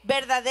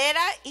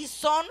verdadera y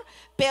son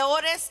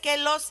peores que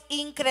los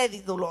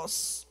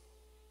incrédulos.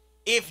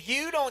 If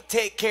you don't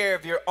take care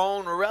of your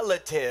own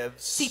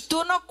relatives, Si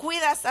tú no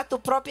cuidas a tu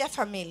propia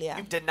familia,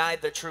 you've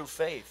denied the true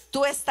faith.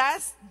 tú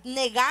estás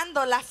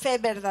negando la fe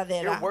You're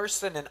verdadera. worse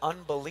than an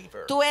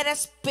unbeliever. Tú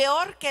eres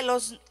peor que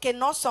los que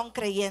no son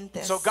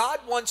creyentes. So God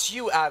wants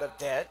you out of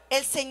debt.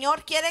 El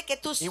Señor quiere que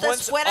tú He estés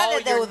wants fuera all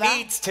de your deuda.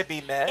 needs to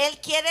be met.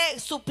 Él quiere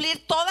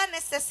suplir toda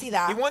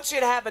necesidad. He wants you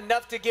to have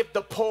enough to give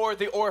the poor,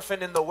 the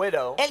orphan, and the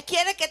widow. Él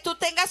quiere que tú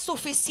tengas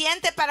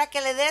suficiente para que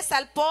le des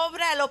al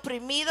pobre, al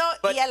oprimido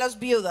But y a los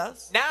viudas.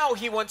 Now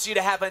He wants you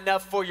to have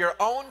enough for your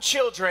own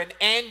children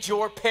and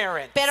your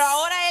parents. Pero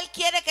ahora Él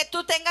quiere que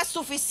tú tengas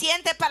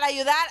suficiente para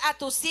ayudar a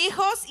tus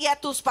hijos y a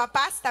tus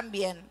papás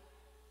también.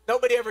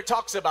 Nobody ever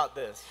talks about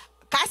this.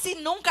 Casi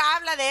nunca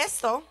habla de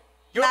esto.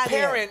 Your Nadie.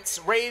 parents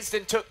raised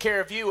and took care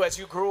of you as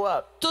you grew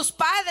up. Tus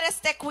padres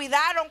te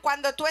cuidaron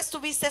cuando tú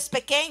estuviste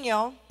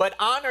pequeño. But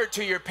honor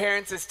to your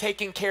parents is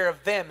taking care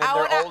of them in their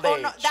Ahora, old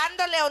age.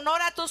 dándole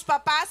honor a tus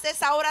papás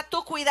es ahora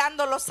tú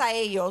cuidándolos a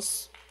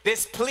ellos.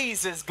 This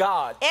pleases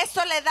God.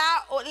 Eso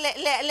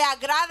le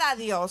agrada a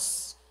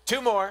Dios.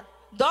 2 more.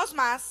 2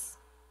 más.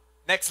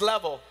 Next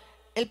level.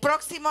 El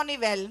próximo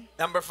nivel.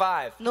 Number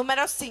 5.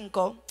 Número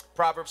 5.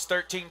 Proverbs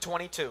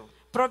 13:22.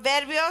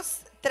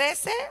 Proverbios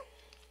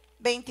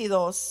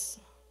 13:22.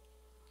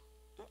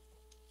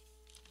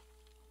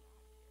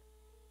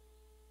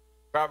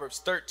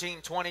 Proverbs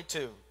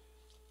 13:22.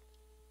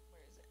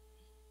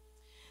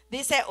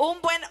 Dice, un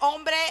buen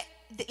hombre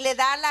le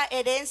da la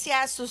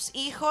herencia a sus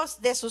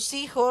hijos, de sus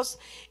hijos,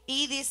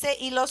 y dice,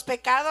 y los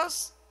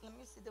pecados, let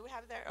me see, do we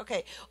have there?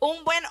 Okay.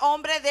 Un buen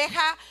hombre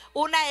deja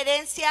una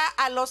herencia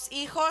a los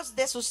hijos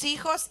de sus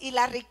hijos, y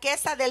la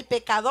riqueza del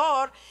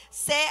pecador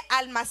se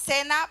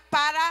almacena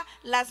para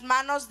las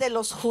manos de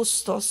los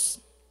justos.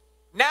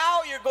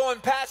 Now you're going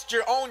past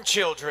your own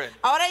children.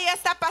 Ahora ya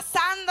está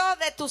pasando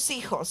de tus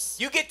hijos.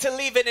 You get to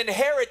leave an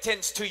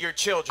inheritance to your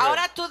children.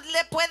 Ahora tú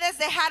le puedes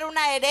dejar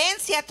una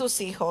herencia a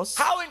tus hijos.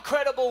 How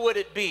incredible would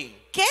it be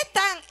 ¿Qué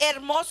tan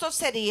hermoso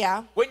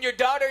sería when your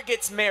daughter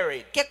gets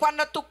married que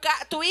cuando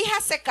tu hija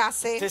se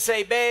case, to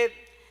say, babe,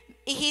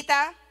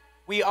 hijita,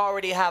 we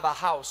already have a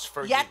house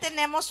for ya you.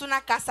 tenemos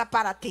una casa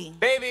para ti.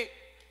 Baby,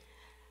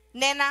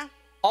 Nena,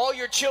 all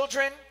your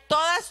children,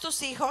 todos tus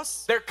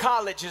hijos, their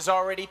college is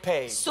already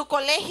paid. su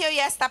colegio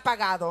ya está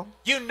pagado.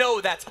 You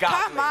know that's Come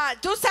godly. on,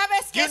 tú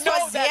sabes que You eso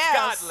know es that's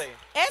Dios. godly.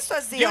 Eso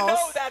es You Dios.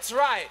 know that's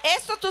right.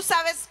 Eso tú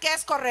sabes que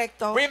es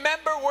correcto.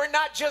 Remember, we're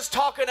not just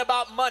talking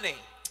about money.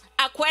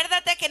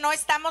 Acuérdate que no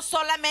estamos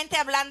solamente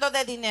hablando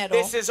de dinero.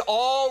 This is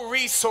all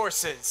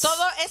resources.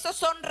 Todo eso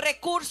son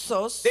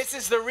recursos. This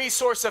is the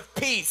resource of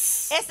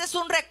peace. Este es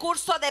un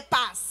recurso de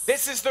paz.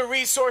 This is the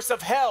resource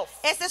of health.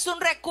 Este es un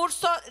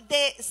recurso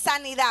de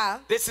sanidad.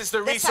 This is the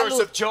de resource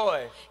salud. of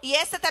joy. Y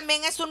este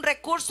también es un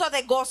recurso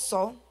de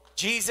gozo.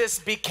 Jesus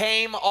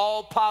became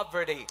all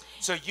poverty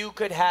so you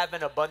could have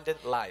an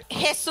abundant life.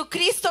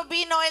 Jesucristo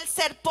vino el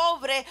ser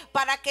pobre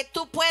para que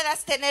tú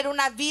puedas tener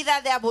una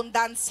vida de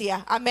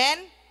abundancia.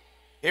 Amén.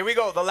 Here we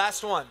go, the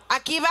last one.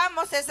 Aquí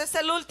vamos, ese es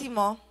el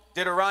último.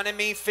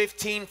 Deuteronomy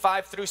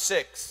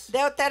 15:5-6.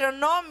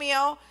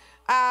 Deuteronomio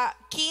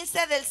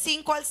 15 del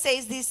 5 al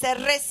 6 dice,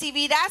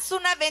 recibirás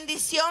una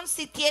bendición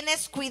si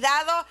tienes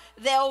cuidado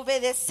de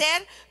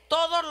obedecer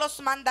todos los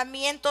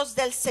mandamientos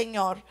del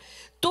Señor,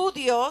 tu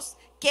Dios,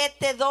 que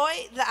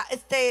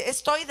te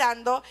estoy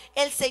dando.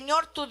 El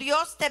Señor tu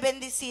Dios te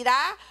bendecirá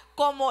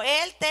como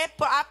Él te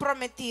ha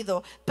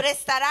prometido.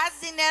 Prestarás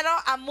dinero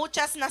a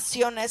muchas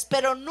naciones,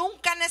 pero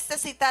nunca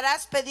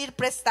necesitarás pedir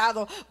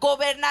prestado.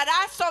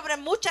 Gobernarás sobre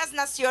muchas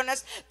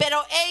naciones,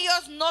 pero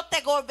ellos no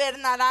te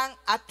gobernarán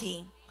a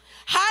ti.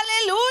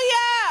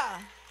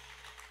 ¡Aleluya!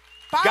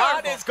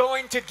 God is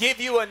going to give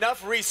you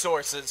enough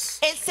resources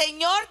El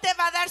Señor te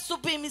va a dar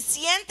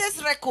suficientes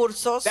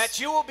recursos that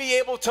you will be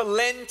able to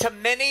lend to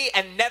many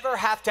and never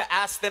have to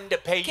ask them to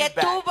pay you que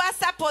tú back.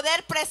 vas a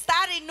poder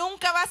prestar y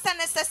nunca vas a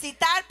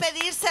necesitar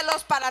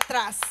pedírselos para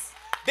atrás.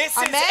 This is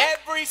Amen.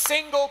 every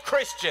single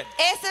Christian.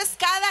 Esa es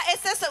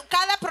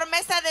cada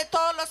promesa de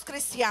todos los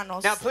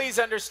cristianos. Now please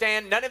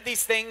understand, none of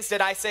these things that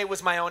I say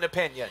was my own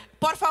opinion.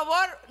 Por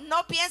favor,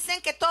 no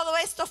piensen que todo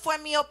esto fue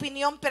mi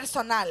opinión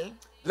personal.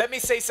 Let me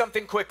say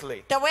something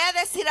quickly. Te voy a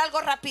decir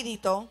algo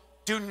rapidito.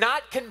 Do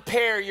not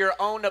compare your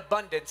own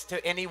abundance to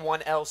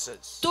anyone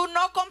else's. Tú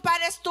no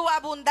compares tu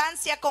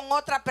abundancia con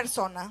otra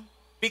persona.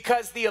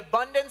 Because the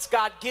abundance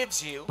God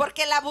gives you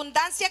Porque la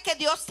abundancia que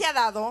Dios te ha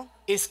dado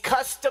is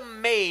custom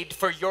made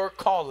for your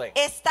calling.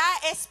 está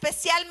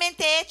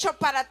especialmente hecho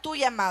para tu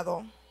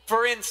llamado.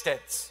 For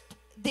instance,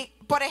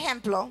 Por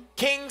ejemplo,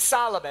 King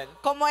Solomon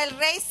como el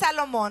rey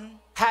Salomón,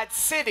 had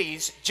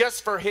cities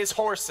just for his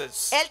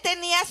horses. él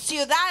tenía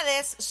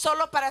ciudades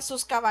solo para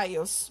sus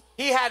caballos.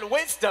 He had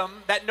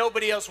wisdom that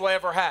nobody else will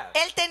ever have.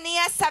 Él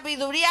tenía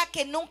sabiduría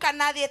que nunca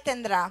nadie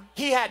tendrá.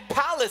 He had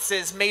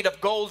palaces made of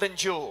gold and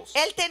jewels.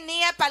 Él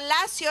tenía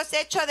palacios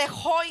hechos de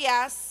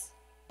joyas,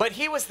 But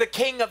he was the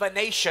king of a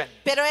nation.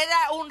 pero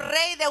era un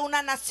rey de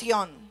una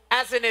nación.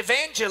 As an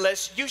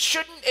evangelist, you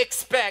shouldn't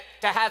expect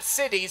to have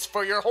cities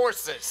for your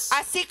horses.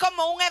 Así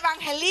como un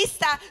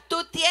evangelista,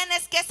 tú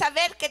tienes que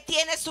saber que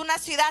tienes una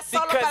ciudad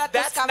solo Because para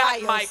tus that's not my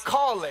caballos.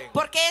 calling.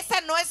 Porque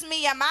esa no es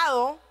mi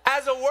llamado.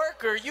 As a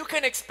worker, you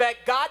can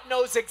expect God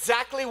knows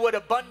exactly what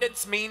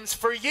abundance means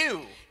for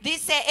you.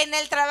 Dice, en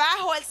el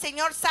trabajo el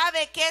Señor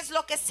sabe qué es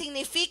lo que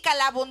significa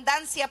la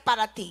abundancia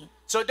para ti.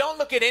 So don't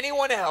look at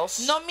anyone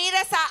else No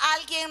mires a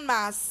alguien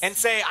más. and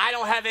say, I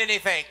don't have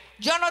anything.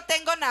 Yo no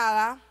tengo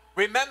nada.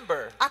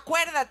 Remember,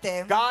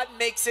 Acuérdate, God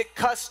makes it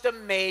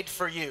custom made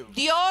for you.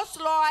 Dios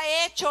lo ha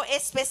hecho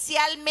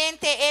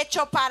especialmente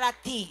hecho para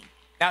ti.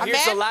 Now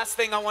here's the Amén. last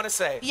thing I want to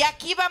say. Y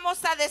aquí vamos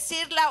a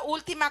decir la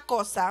última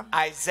cosa.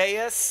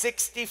 Isaiah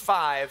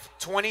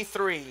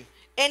 65:23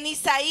 En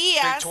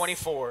Isaías, through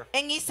 24.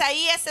 en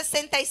Isaías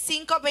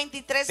 65,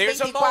 23,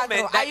 There's a 24,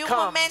 moment that hay un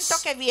comes momento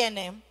que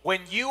viene.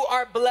 When you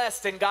are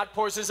blessed and God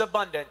pours his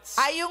abundance,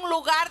 Hay un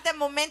lugar de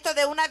momento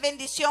de una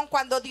bendición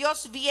cuando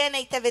Dios viene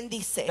y te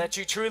bendice. that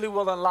you truly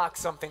will unlock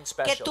something Que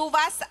special. tú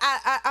vas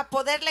a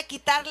poderle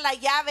quitar la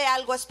llave a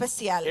algo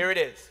especial. Here it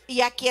is.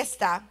 Y aquí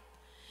está.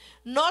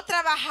 no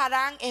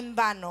trabajarán en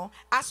vano,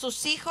 a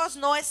sus hijos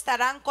no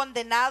estarán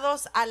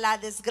condenados a la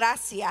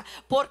desgracia,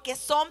 porque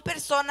son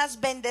personas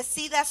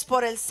bendecidas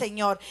por el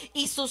Señor,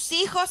 y sus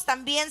hijos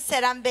también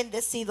serán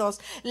bendecidos.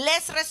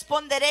 Les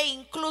responderé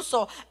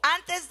incluso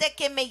antes de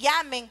que me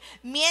llamen,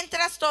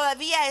 mientras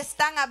todavía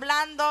están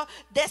hablando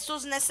de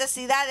sus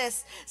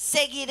necesidades.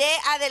 Seguiré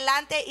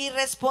adelante y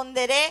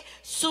responderé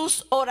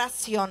sus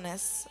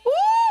oraciones.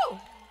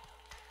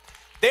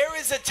 There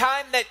is a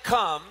time that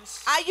comes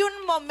Hay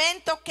un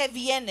momento que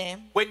viene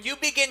when you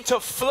begin to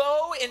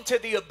flow into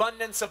the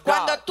abundance of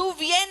cuando God. tú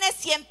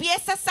vienes y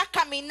empiezas a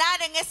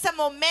caminar en ese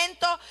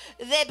momento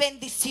de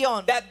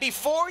bendición. That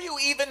before you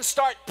even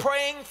start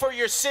praying for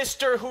your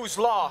sister who's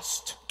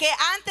lost, Que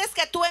antes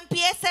que tú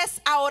empieces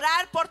a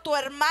orar por tu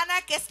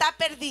hermana que está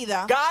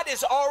perdida, God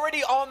is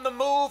already on the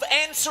move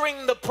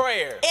answering the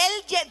prayer.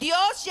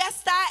 Dios ya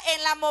está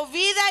en la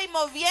movida y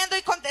moviendo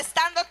y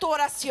contestando tu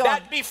oración.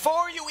 That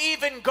before you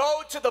even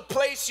go to the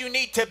place you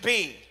need to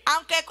be,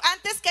 Aunque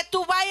antes que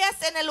tú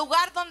vayas en el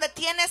lugar donde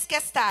tienes que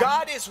estar,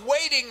 God is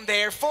waiting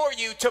there for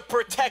you to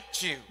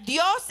protect you.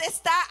 Dios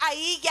está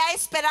ahí ya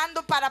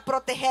esperando para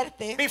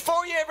protegerte.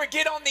 Before you ever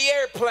get on the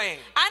airplane,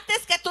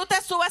 Antes que tú te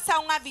subas a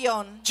un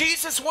avión,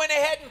 Jesus went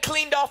ahead and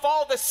cleaned off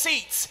all the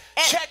seats,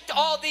 checked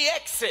all the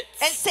exits.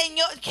 el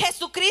Señor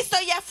Jesucristo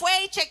ya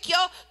fue y chequeó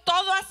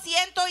todo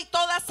asiento y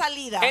toda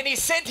salida. And he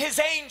sent his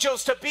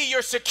angels to be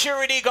your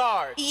security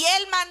guard. Y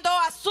él mandó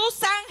a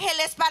sus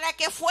ángeles para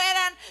que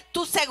fueran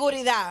tu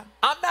seguridad.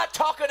 I'm not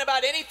talking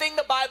about anything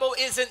the Bible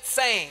isn't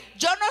saying.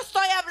 Yo no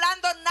estoy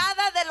hablando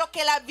nada de lo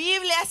que la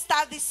Biblia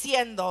está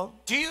diciendo.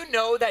 Do you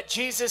know that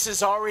Jesus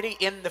is already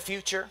in the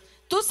future?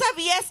 ¿Tú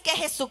sabías que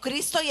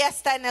Jesucristo ya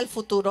está en el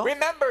futuro?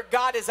 Remember,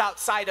 God is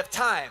outside of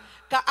time.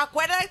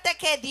 Acuérdate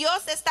que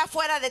Dios está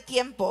fuera de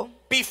tiempo.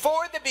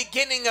 Before the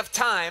beginning of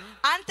time,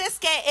 Antes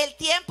que el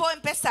tiempo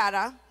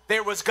empezara,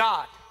 there was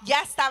God.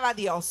 ya estaba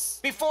Dios.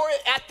 Before,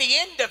 at the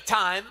end of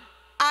time,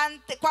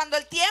 Cuando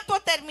el tiempo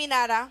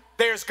terminara,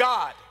 there's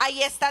God.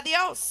 ahí está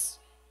Dios.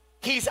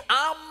 He's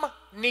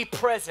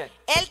omnipresent.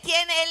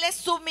 Él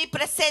es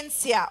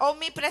omnipresencia, It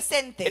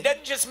omnipresente.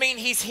 doesn't just mean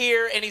he's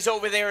here and he's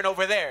over there and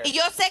over there. Y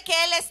yo sé que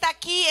Él está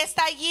aquí,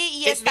 está allí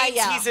y It está means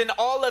allá. he's in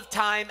all of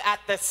time at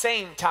the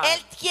same time.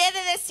 Él quiere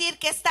decir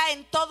que está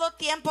en todo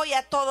tiempo y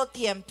a todo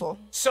tiempo.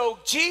 So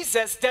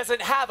Jesus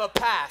doesn't have a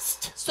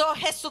past. So,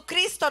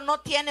 Jesucristo no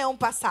tiene un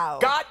pasado.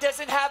 God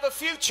doesn't have a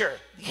future.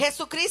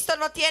 Jesucristo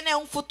no tiene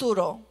un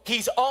futuro.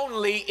 He's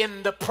only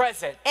in the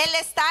present. Él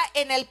está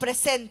en el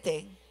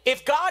presente.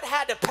 If God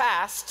had a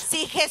past,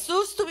 Si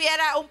Jesús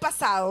tuviera un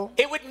pasado,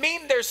 it would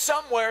mean there's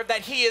somewhere that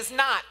he is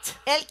not.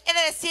 Él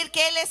quiere decir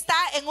que Él está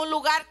en un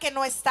lugar que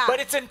no está. But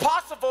it's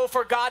impossible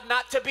for God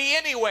not to be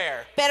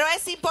anywhere. Pero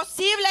es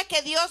imposible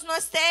que Dios no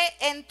esté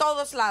en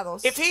todos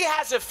lados. If he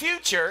has a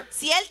future,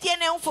 Si Él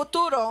tiene un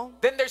futuro,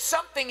 then there's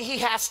something he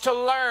has to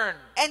learn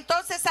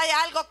entonces hay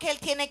algo que Él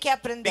tiene que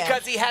aprender.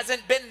 because he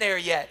hasn't been there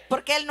yet.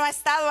 Porque Él no ha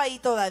estado ahí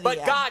But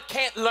todavía. God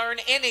can't learn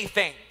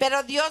anything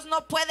Pero Dios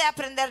no puede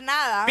aprender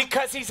nada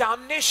because he's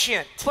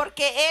omniscient. porque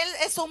Él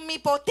es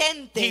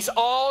omnipotente. He's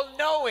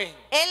all-knowing.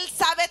 Él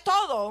sabe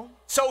todo.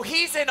 So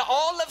he's in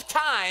all of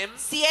time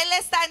Si Él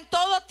está en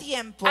todo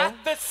tiempo, at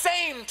the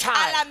same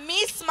a la time.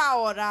 misma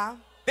hora,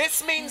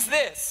 This means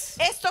this.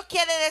 esto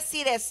quiere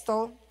decir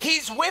esto.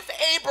 He's with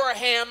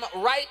Abraham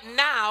right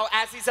now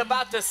as he's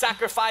about to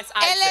sacrifice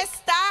Él Isaac.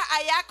 está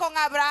allá con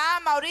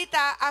Abraham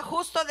ahorita a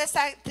justo de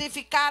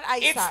sacrificar a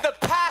It's Isaac.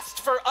 the past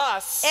for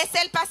us, Es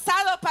el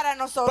pasado para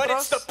but it's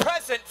nosotros, the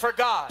present for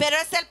God. pero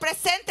es el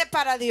presente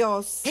para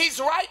Dios. He's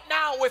right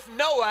now with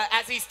Noah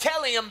as he's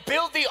telling him,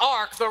 build the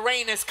ark, the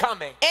rain is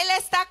coming. Él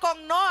está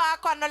con Noah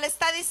cuando le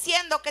está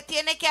diciendo que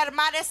tiene que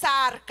armar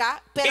esa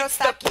arca, pero It's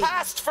está the aquí.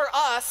 past for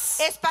us,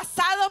 Es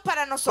pasado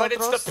para but it's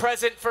nosotros, the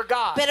present for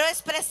God. pero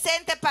es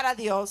presente para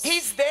Dios.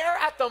 He's there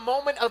at the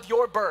moment of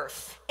your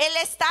birth. Él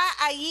está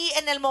ahí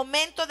en el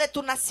momento de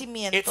tu It's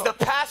nacimiento. the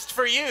past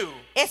for you,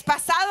 Es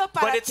pasado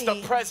but para it's the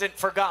ti, present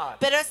for God.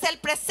 pero es el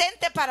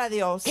presente para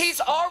Dios.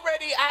 He's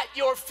already at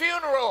your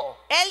funeral.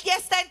 Él ya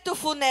está en tu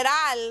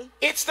funeral.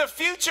 It's the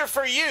future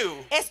for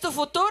you, Es tu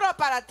futuro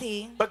para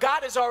ti. but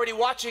God is already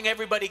watching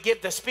everybody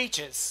give the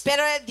speeches.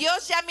 Pero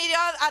Dios ya miró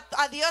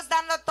a Dios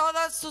dando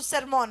todo su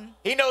sermón.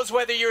 He knows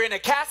whether you're in a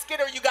casket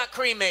or you got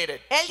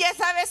cremated. Él ya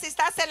sabe si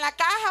estás en la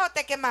caja o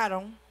te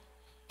quemaron.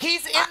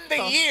 He's in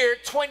the year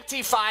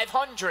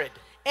 2500.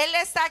 Él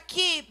está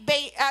aquí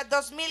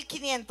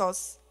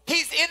 2500.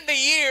 He's in the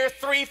year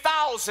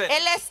 3000.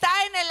 Él está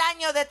en el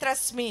año de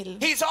 3000.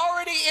 He's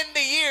already in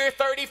the year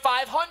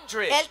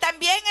 3500. Él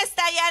también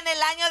está ya en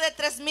el año de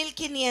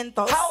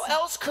 3500. How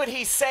else could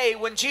he say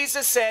when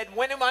Jesus said,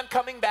 when am I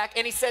coming back?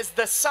 And he says,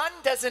 the Son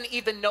doesn't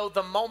even know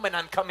the moment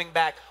I'm coming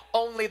back.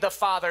 Only the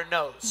Father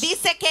knows.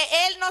 Dice que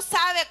él no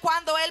sabe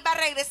cuándo él va a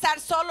regresar,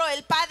 solo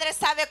el Padre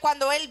sabe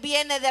cuándo él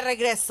viene de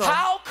regreso.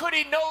 How could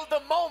he know the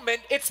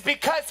moment? It's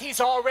because he's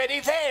already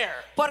there.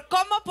 ¿Por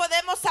cómo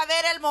podemos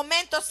saber el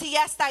momento si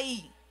ya está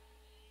ahí?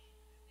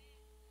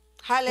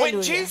 When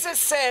Aleluya. Jesus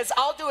says,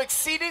 I'll do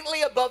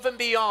exceedingly above and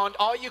beyond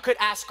all you could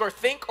ask or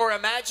think or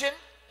imagine,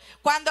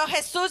 Cuando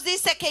Jesús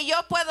dice que yo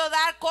puedo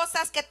dar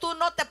cosas que tú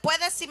no te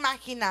puedes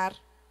imaginar.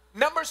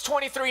 Numbers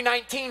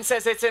 23:19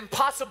 says it's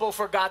impossible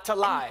for God to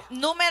lie.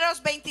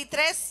 Números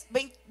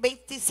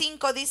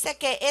 23:25 dice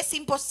que es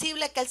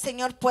imposible que el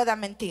Señor pueda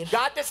mentir.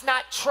 God does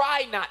not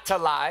try not to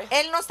lie.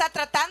 Él no está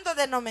tratando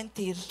de no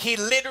mentir. He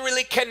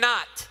literally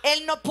cannot.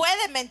 Él no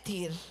puede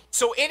mentir.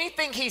 So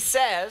anything he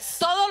says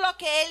Todo lo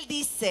que Él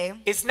dice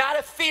is not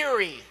a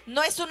theory.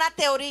 no es una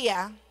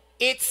teoría.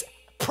 It's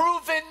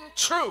proven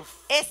truth.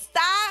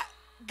 Está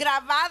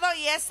grabado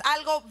y es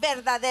algo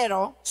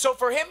verdadero. So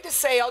for him to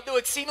say, I'll do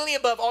exceedingly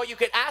above all you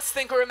could ask,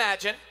 think, or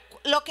imagine,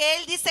 Lo que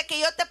Él dice que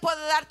yo te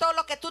puedo dar todo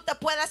lo que tú te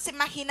puedas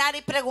imaginar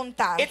y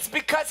preguntar. it's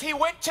because he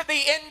went to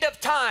the end of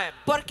time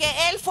Porque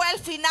Él fue al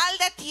final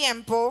de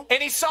tiempo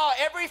and he saw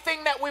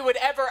everything that we would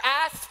ever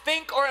ask,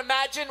 think, or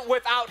imagine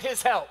without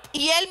his help.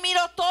 y Él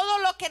miró todo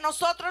lo que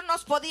nosotros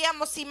nos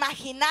podíamos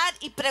imaginar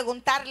y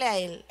preguntarle a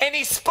Él. And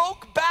he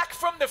spoke back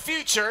from the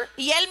future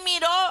Y Él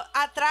miró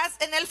atrás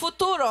en el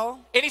futuro.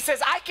 and he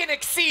says, I can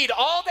exceed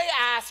all they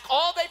ask,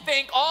 all they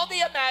think, all they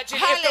imagine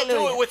if they'll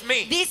do it with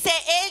me. Dice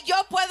Él, yo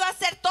puedo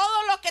hacer todo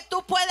lo que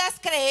tú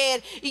puedas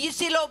creer y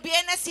si lo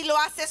vienes y lo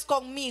haces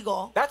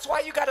conmigo. That's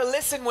why you got to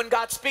listen when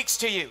God speaks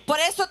to you. Por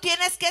eso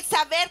tienes que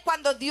saber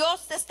cuando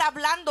Dios te está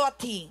hablando a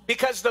ti.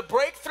 Because the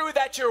breakthrough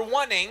that you're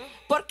wanting,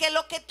 Porque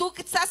lo que tú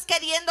estás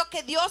queriendo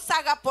que Dios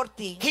haga por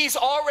ti, he's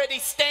already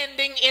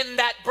standing in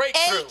that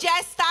breakthrough. Él ya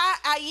está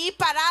ahí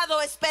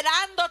parado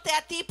esperándote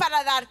a ti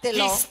para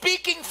dártelo. He's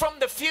speaking from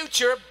the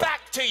future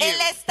back to you.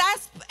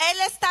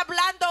 Él está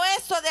hablando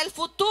eso del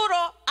futuro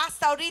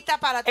hasta ahorita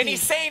para And ti.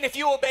 he's saying if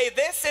you obey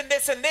this and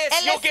this and this,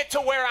 Él you'll es- get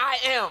to where I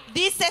am.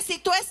 Dice, si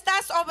tú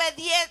estás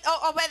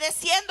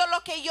obedeciendo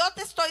lo que yo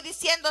te estoy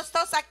diciendo,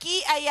 estás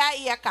aquí, allá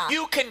y acá.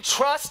 You can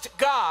trust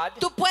God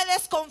Tú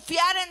puedes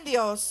confiar en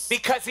Dios.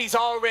 because he's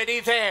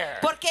already there.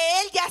 Porque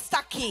Él ya está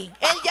aquí.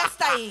 Él ya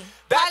está ahí.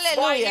 That's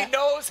why he Aleluya.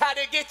 knows how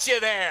to get you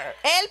there.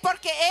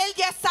 Porque Él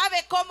ya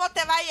sabe cómo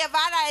te va a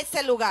llevar a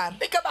ese lugar.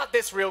 Think about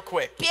this real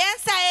quick.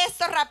 Piensa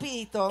esto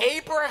rapidito.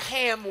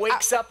 Abraham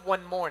wakes up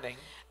one morning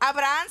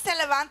Abraham se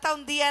levanta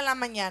un día en la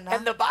mañana.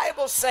 and the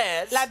Bible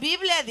says La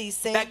Biblia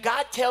dice, that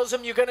God tells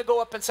him you're going to go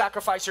up and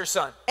sacrifice your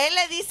son. Él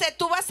le dice,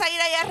 tú vas a ir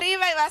allá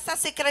arriba y vas a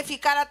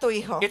sacrificar a tu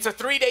hijo. It's a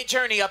 3-day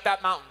journey up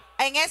that mountain.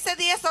 En ese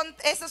día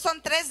esos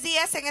son 3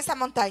 días en esa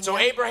montaña. So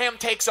Abraham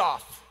takes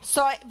off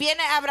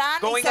Viene Abraham y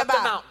Going se up the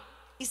va. mountain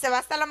Y se va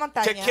hasta la to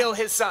montaña kill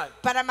his son.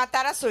 para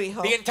matar a su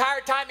hijo. The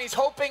entire time he's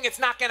hoping it's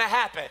not going to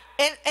happen.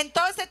 En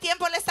todo ese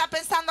tiempo él está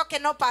pensando que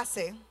no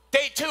pase.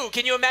 Day 2,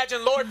 can you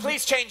imagine, Lord,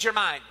 please change your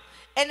mind.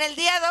 En el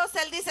día 2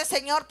 él dice,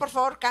 Señor, por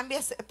favor,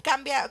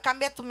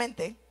 cambia tu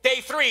mente.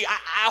 Day 3,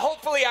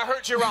 hopefully I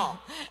heard you wrong.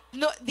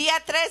 No, día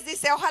 3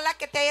 dice, ojalá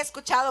que te haya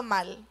escuchado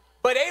mal.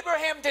 But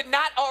Abraham did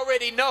not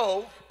already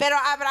know Pero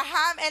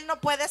Abraham, él no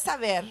puede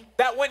saber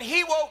that when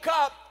he woke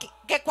up,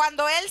 que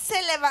cuando él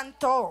se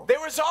levantó, there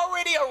was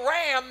already a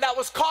ram that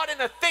was caught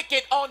in a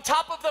thicket on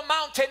top of the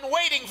mountain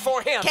waiting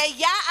for him. que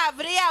ya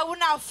habría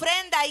una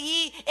ofrenda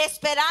allí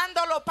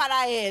esperándolo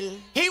para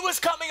él. He was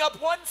coming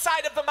up one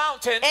side of the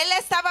mountain, Él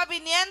estaba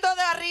viniendo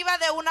de arriba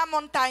de una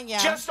montaña,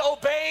 just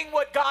obeying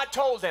what God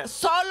told him.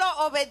 solo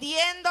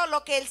obediendo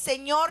lo que el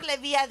Señor le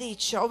había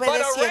dicho, But a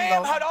ram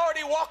obedeciendo. had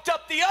already walked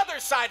up the other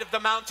side of the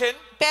mountain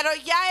Pero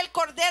ya el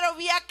cordero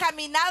había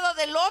caminado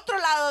del otro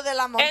lado de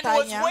la and was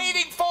montaña.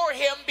 waiting for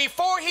him.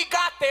 Before he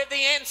got there,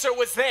 the answer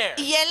was there.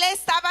 Y él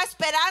estaba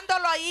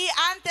esperándolo ahí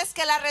antes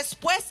que la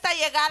respuesta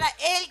llegara.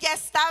 Él ya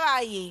estaba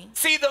ahí.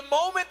 See, the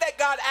moment that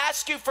God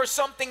asks you for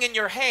something in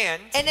your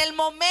hand, En el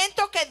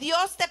momento que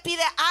Dios te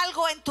pide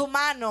algo en tu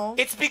mano,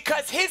 it's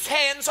because his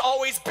hand's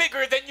always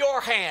bigger than your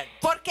hand.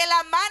 porque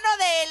la mano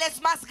de él es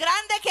más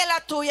grande que la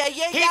tuya y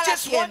él He ya la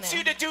just wants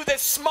you tiene. to do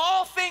this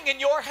small thing in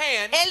your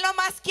hand Él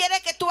nomás quiere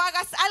que tú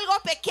hagas algo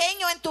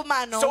pequeño en tu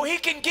mano so he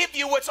can give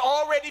you what's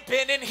already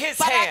been in his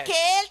para hand. que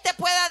él te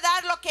pueda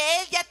dar lo que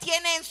él ya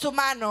tiene en su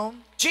mano.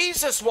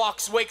 Jesus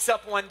wakes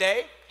up one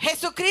day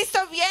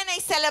Jesucristo viene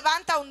y se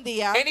levanta un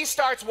día and he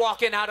starts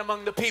walking out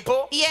among the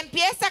people. y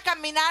empieza a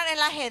caminar en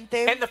la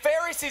gente. And the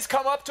Pharisees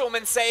come up to him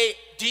and say,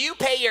 do you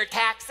pay your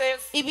taxes?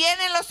 Y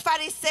vienen los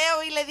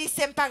fariseos y le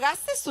dicen,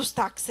 ¿pagaste sus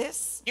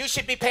taxes? You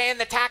should be paying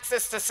the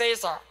taxes to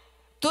Caesar.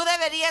 Tú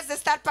deberías de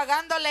estar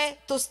pagándole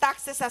tus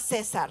taxes a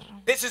César.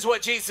 This is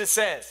what Jesus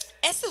says.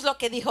 Eso es lo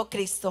que dijo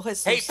Cristo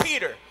Jesús. Hey,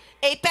 Peter,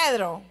 Hey,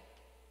 Pedro,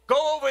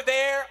 go over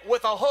there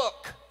with a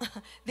hook.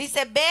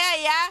 dice, ve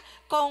allá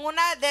con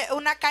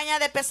una caña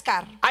de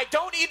pescar. I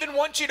don't even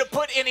want you to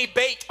put any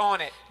bait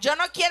on it. Yo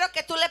no quiero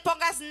que tú le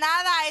pongas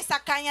nada a esa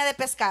caña de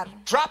pescar.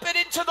 Drop it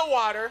into the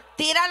water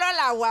Tíralo al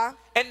agua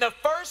And the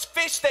first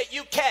fish that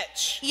you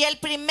catch Y el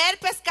primer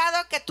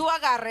pescado que tú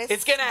agarres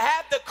is going to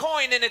have the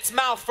coin in its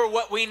mouth for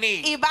what we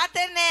need. y va a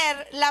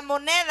tener la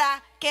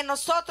moneda que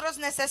nosotros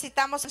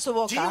necesitamos en su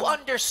Do you boca.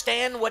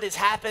 understand what is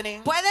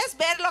happening? ¿Puedes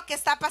ver lo que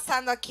está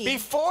pasando aquí?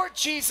 Before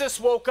Jesus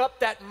woke up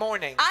that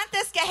morning,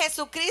 Antes que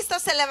Jesucristo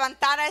se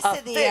levantara a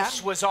ese día,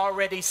 fish was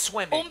already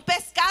swimming. un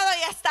pescado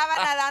ya estaba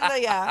nadando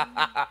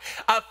ya.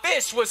 A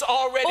fish was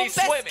already Un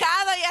swimming.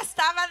 pescado ya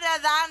estaba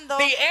nadando.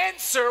 The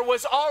answer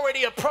was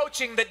already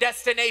approaching the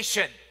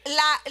destination.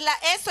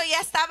 Eso ya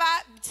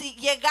estaba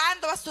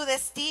llegando a su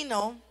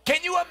destino.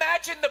 Can you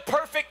imagine the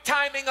perfect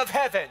timing of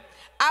heaven?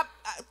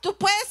 Tú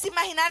puedes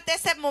imaginarte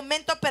ese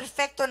momento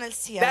perfecto en el That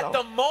cielo.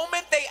 the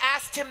moment they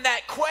asked him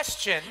that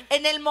question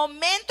En el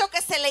momento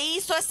que se le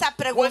hizo esa was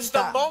the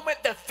pregunta,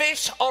 moment the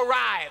fish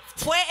arrived.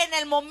 fue en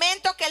el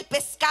momento que el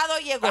pescado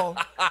llegó.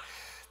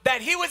 That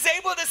he was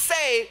able to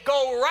say,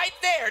 go right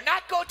there,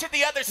 not go to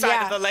the other side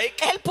Ya. of the lake.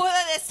 Él pudo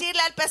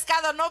decirle al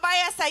pescado, no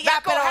vayas allá,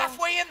 Not go pero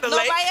halfway in the no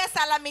lake. vayas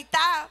a la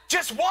mitad.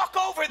 Just walk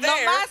over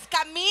there. Nomás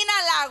camina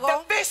al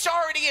lago. The fish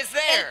already is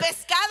El there.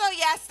 pescado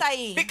ya está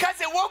ahí.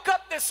 Because it woke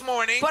up this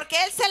morning Porque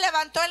él se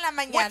levantó en la with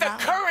mañana a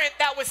current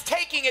that was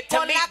taking it to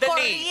con meet la the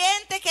need.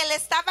 corriente que le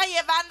estaba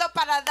llevando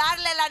para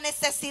darle la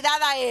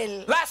necesidad a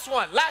él. Last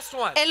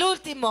one. El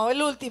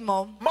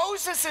último.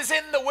 Moses is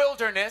in the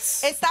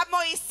wilderness,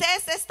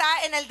 Moisés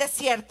está en el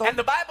desierto. and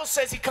the Bible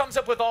says he comes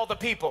up with all the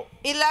people.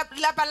 Y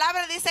la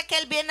palabra dice que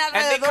él viene And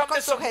they alrededor come con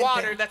to su some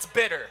water gente. that's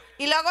bitter.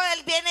 Y luego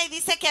él viene y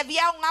dice que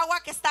había un agua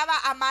que estaba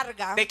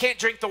amarga. They can't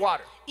drink the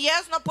water. Y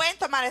ellos no pueden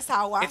tomar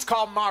esa agua. It's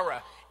called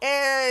Mara.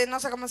 No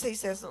sé cómo se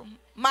dice eso.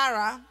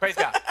 Mara. Praise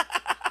God.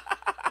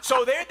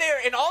 So they're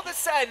there, and all of a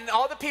sudden,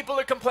 all the people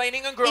are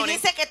complaining and Y groaning.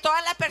 dice que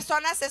todas las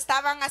personas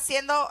estaban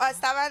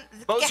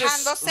Moses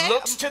quejándose.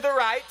 looks to the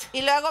right.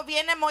 Y luego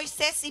viene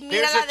Moisés y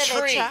mira a There's la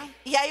a tree. derecha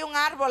y hay un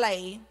árbol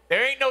ahí.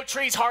 There ain't no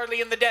trees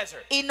hardly in the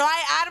desert, Y no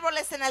hay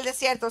árboles en el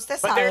desierto, usted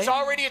but sabe. there's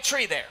already a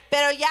tree there.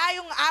 Pero ya hay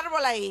un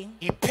árbol ahí.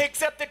 He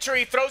picks up the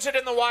tree, throws it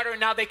in the water,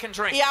 and now they can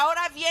drink. Y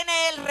ahora viene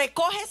él,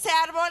 recoge ese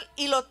árbol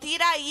y lo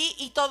tira ahí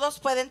y todos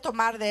pueden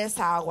tomar de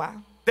esa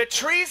agua. The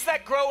trees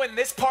that grow in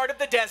this part of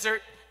the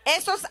desert,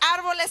 Esos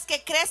árboles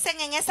que crecen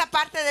en esa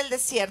parte del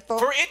desierto,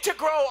 for it to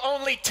grow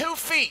only 2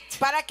 feet,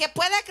 para que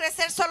pueda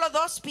crecer solo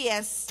 2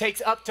 pies,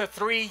 takes up to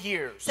 3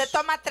 years. se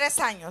toma 3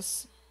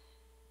 años.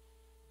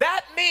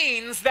 That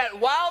means that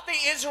while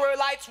the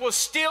Israelites were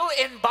still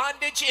in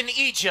bondage in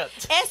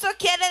Egypt, Eso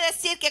quiere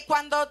decir que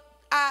cuando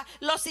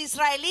los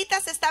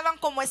israelitas estaban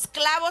como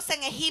esclavos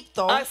en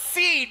Egipto, a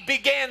seed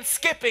began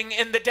skipping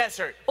in the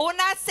desert.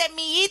 una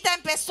semillita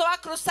empezó a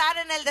cruzar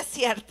en el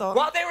desierto.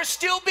 While they were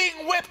still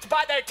being whipped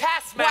by their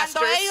taskmasters,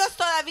 Cuando ellos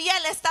todavía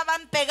le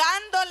estaban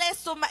pegándole,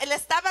 le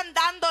estaban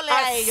dándole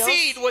a a ellos,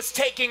 seed was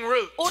taking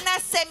root. una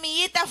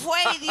semillita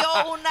fue y dio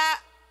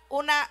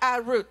una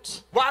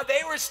root. While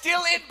they were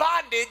still in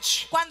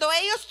bondage, Cuando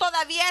ellos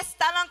todavía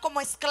estaban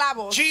como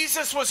esclavos,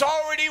 Jesus was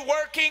already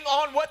working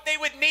on what they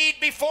would need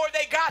before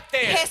they got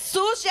there.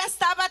 Jesús ya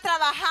estaba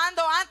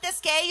trabajando antes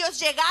que ellos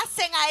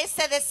llegasen a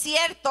ese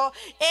desierto.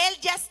 Él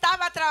ya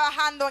estaba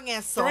trabajando en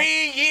eso.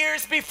 3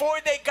 years before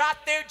they got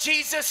there,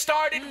 Jesus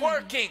started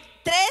working.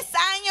 3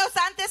 años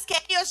antes que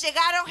ellos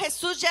llegaron,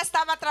 Jesús ya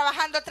estaba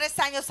trabajando 3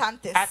 años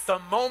antes. At the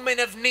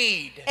moment of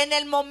need, En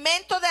el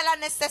momento de la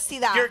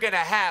necesidad, you're going to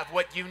have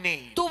what you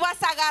need. tú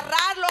vas a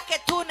agarrar lo que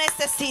tú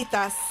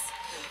necesitas.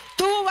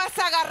 Tú vas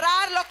a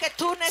agarrar lo que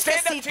tú Stand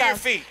up to your necesitas.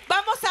 feet.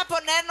 Vamos a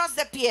ponernos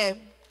de pie.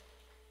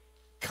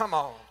 Come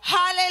on.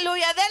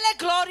 Aleluya, dele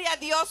gloria a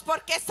Dios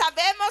porque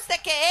sabemos de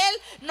que Él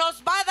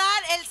nos va a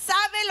dar, Él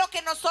sabe lo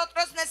que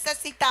nosotros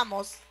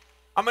necesitamos.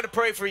 I'm going to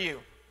pray for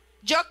you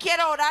Yo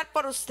quiero orar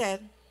por usted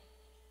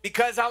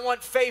because I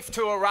want faith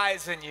to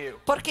arise in you.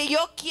 porque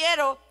yo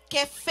quiero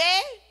que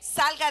fe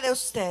salga de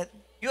usted.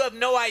 You have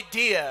no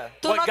idea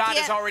Tú what no God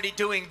tien- is already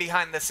doing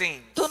behind the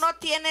scenes. Tú no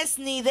tienes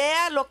ni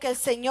idea lo que el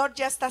Señor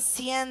ya está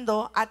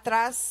haciendo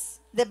atrás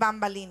de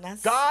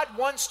bambalinas. God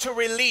wants to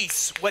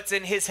release what's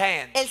in his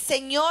hand, El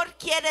Señor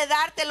quiere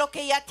darte lo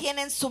que ya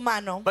tiene en su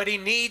mano. but he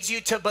needs you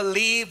to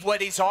believe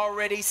what he's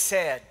already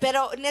said.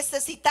 Pero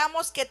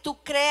necesitamos que tú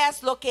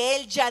creas lo que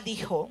Él ya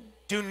dijo.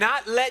 Do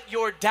not let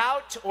your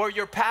doubt or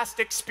your past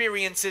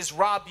experiences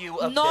rob you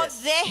of No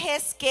this.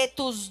 dejes que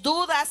tus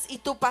dudas y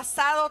tu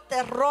pasado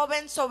te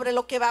roben sobre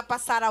lo que va a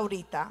pasar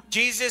ahorita.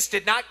 Jesus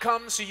did not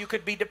come so you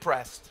could be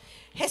depressed.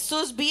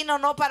 Jesús vino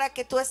no para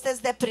que tú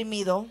estés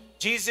deprimido.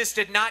 Jesus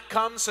did not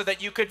come so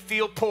that you could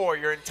feel poor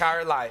your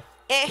entire life.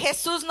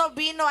 Jesús no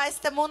vino a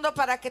este mundo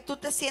para que tú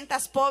te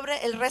sientas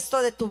pobre el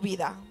resto de tu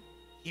vida.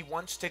 He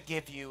wants to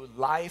give you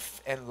life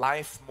and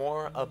life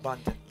more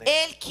abundantly.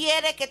 Él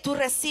quiere que tú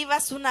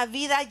recibas una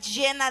vida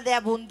llena de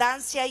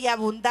abundancia y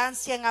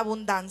abundancia en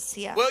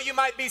abundancia. Well, you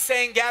might be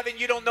saying, Gavin,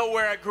 you don't know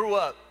where I grew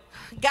up.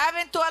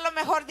 Gavin, tú a lo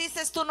mejor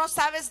dices, tú no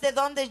sabes de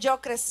dónde yo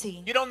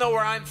crecí. You don't know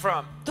where I'm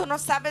from. Tú no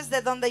sabes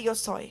de dónde yo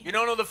soy. You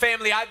don't know the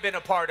family I've been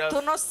a part Tú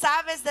of. no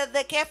sabes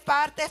de qué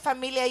parte de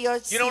familia yo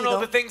he You don't know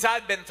sido. the things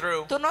I've been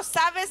through. Tú no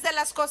sabes de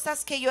las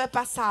cosas que yo he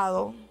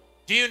pasado.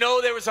 Do you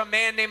know there was a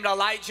man named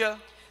Elijah?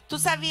 Tú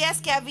sabías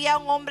que había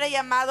un hombre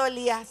llamado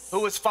Elías who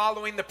was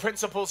following the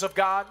principles of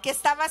God. que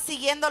estaba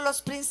siguiendo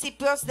los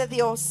principios de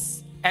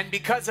Dios. And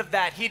because of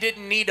that, he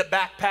didn't need a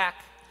backpack.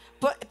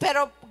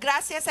 Pero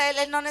gracias a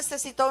él no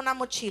necesitó una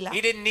mochila.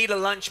 He didn't need a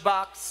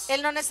lunchbox.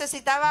 Él no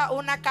necesitaba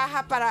una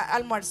caja para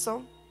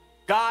almuerzo.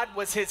 God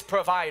was his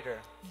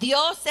provider.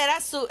 Dios era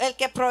el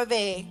que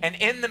provee. And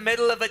in the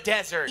middle of a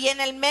desert, Y en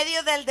el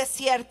medio del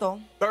desierto,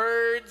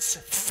 birds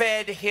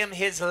fed him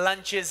his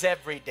lunches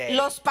every day.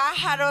 los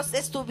pájaros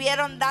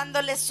estuvieron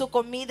dándole su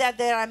comida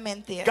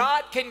diariamente.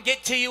 God can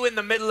get to you in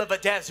the middle of a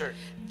desert.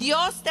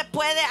 Dios te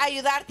puede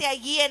ayudarte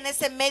allí en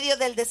ese medio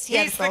del He's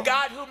desierto. the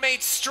God who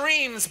made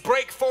streams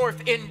break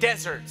forth in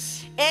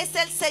deserts. Es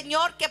el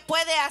Señor que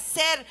puede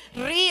hacer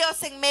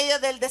ríos en medio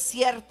del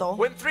desierto.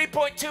 When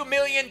 3.2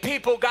 million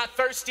people got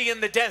thirsty in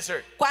the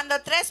desert, Cuando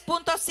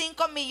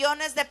 3.5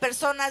 millones de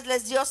personas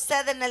les dio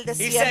sed en el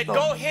he said, desierto,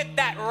 go hit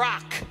that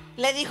rock.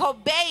 le dijo,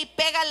 ve y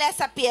pégale a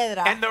esa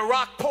piedra. And the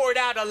rock poured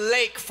out a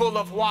lake full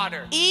of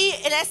water. Y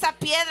esa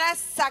piedra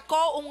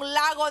sacó un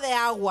lago de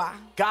agua.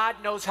 God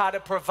knows how to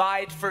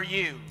provide for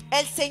you.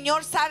 El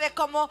Señor sabe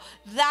cómo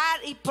dar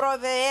y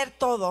proveer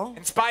todo.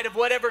 In spite of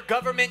whatever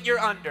government you're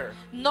under,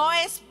 No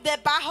es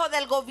debajo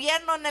del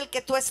gobierno en el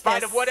que tú in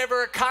spite estés. of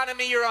whatever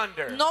economy you're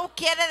under, No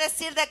quiere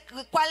decir de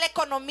cuál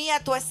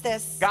economía tú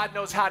estés. God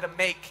knows how to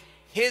make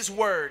his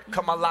word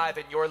come alive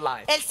in your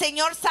life. El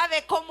Señor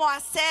sabe cómo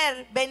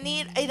hacer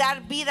venir y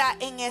dar vida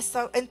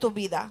en tu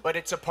vida. But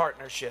it's a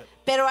partnership.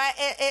 Pero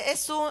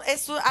es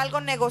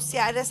algo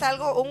negociar, es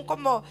algo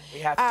como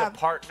We have to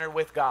partner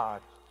with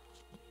God.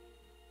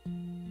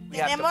 We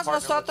have to tenemos partner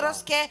with nosotros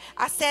God. que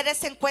hacer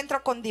ese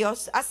encuentro con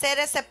Dios, hacer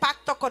ese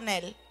pacto con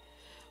Él.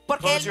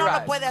 Porque Close Él no your lo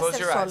eyes, puede close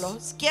hacer your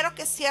solo. Quiero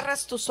que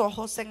cierres tus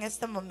ojos en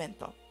este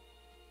momento.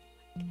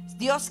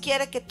 Dios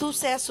quiere que tú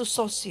seas su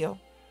socio.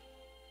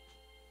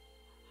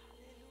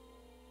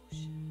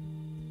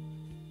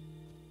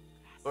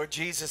 Lord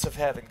Jesus of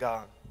heaven,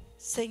 God,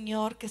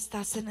 Señor que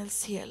estás en el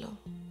cielo,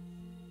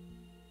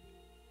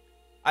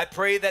 I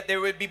pray that there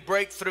would be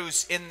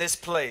breakthroughs in this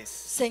place.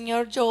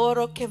 Señor, yo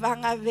oro que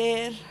van a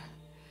ver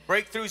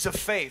Breakthroughs of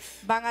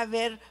faith.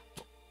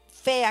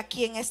 fe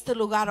aquí en este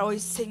lugar hoy,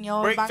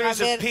 Señor. Van a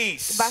Breakthroughs of ver,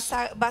 peace.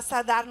 vas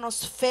a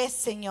darnos fe,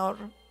 Señor,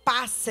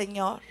 paz,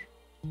 Señor.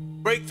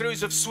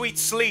 Breakthroughs of sweet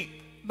sleep.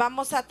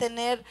 Vamos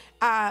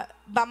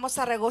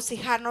a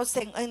regocijarnos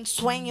en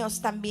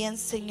sueños también, We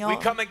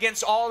Señor. come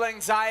against all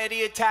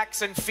anxiety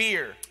attacks and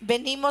fear.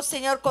 Venimos,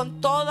 Señor, con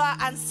toda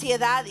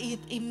ansiedad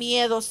y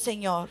miedo,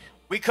 Señor.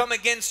 We come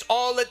against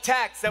all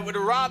attacks that would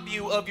rob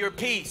you of your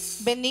peace.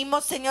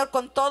 Venimos, Señor,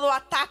 con todo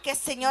ataque,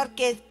 Señor,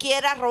 que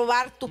quiera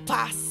robar tu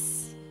paz.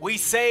 We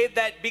say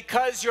that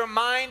because your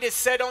mind is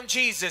set on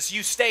Jesus,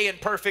 you stay in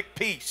perfect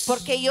peace.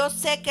 Porque yo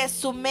sé que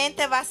su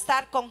mente va a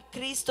estar con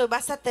Cristo y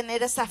vas a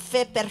tener esa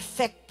fe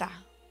perfecta.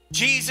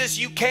 Jesus,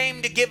 you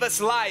came to give us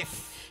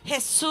life,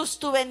 Jesús,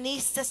 tú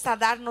veniste a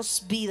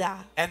darnos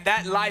vida. and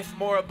that life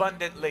more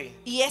abundantly.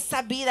 Y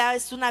esa vida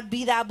es una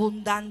vida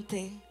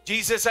abundante.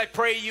 Jesus, I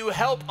pray you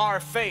help our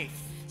faith.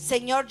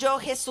 Señor, yo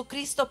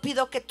Jesucristo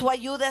pido que tú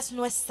ayudes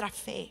nuestra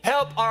fe.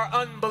 Help our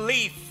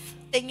unbelief.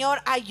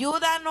 Señor,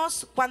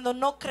 ayúdanos cuando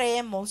no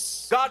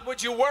creemos. God,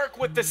 would you work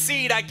with the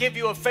seed I give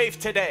you of faith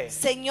today?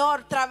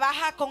 Señor,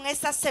 trabaja con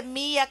esa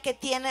semilla que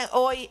tiene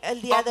hoy,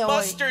 el día de A hoy.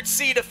 mustard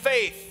seed of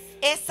faith.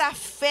 Esa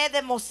fe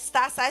de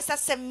mostaza, esa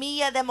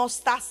semilla de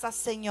mostaza,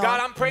 Señor. God,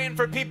 I'm praying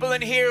for people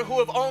in here who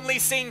have only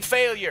seen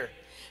failure.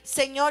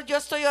 Señor, yo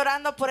estoy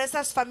orando por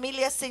esas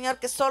familias, Señor,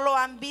 que solo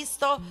han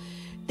visto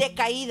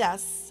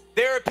decaídas.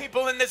 There are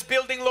people in this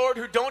building, Lord,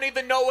 who don't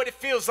even know what it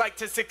feels like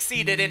to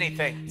succeed at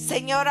anything.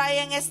 Señor, hay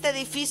en este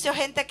edificio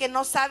gente que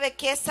no sabe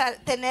qué es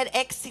tener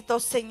éxito,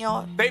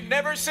 Señor. They've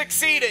never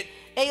succeeded.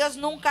 Ellos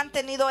nunca han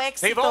tenido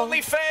They've éxito.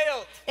 only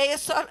failed.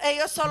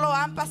 Ellos solo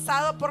han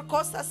pasado por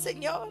cosas,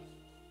 Señor.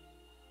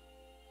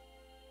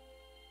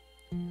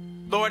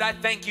 Lord, I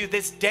thank you.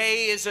 This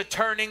day is a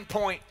turning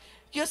point.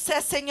 Yo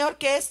sé, Señor,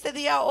 que este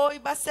día hoy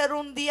va a ser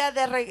un día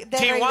de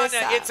Tijuana,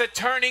 regresar. it's a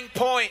turning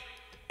point.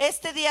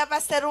 Este día va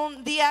a ser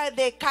un día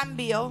de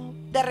cambio,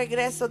 de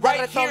regreso, de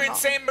Right here in retorno.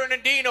 San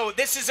Bernardino,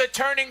 this is a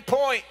turning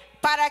point.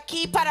 Para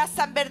aquí, para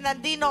San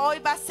Bernardino, hoy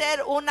va a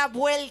ser una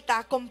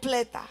vuelta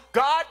completa.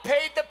 God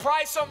paid the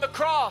price on the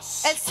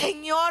cross. El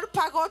Señor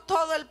pagó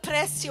todo el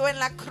precio en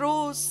la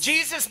cruz.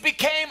 Jesus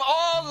became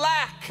all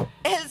lack.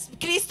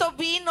 Cristo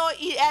vino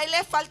y a él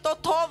le faltó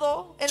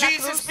todo en la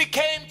Jesus cruz.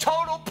 became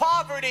total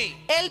poverty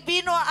Él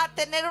vino a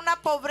tener una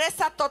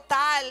pobreza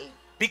total.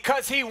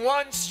 because he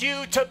wants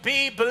you to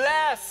be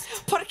blessed.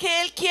 Porque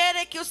Él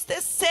quiere que usted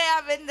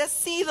sea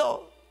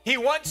bendecido. He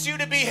wants you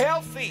to be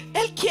healthy.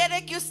 Él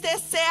quiere que usted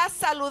sea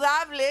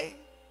saludable.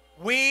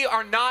 We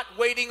are not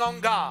waiting on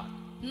God.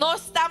 No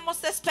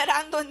estamos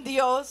esperando en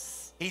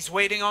Dios. He's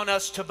waiting on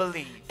us to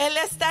believe. Él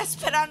está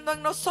esperando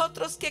en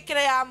nosotros que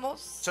creamos.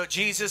 So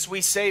Jesus, we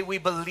say we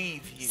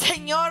believe you.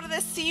 Señor,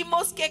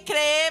 decimos que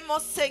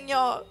creemos,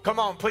 Señor. Come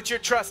on, put your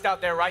trust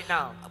out there right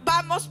now.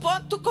 Vamos,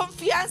 pon tu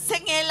confianza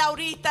en Él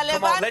ahorita.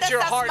 Come on, Levanta let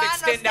your esas heart manos.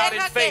 extend out in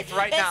Deja faith que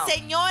right el now.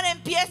 Señor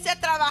empiece a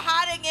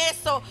trabajar en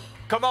eso.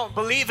 Come on,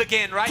 believe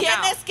again right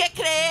now. Tienes que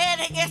creer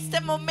en este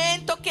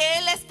momento que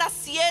Él está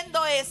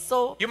haciendo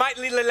eso. You might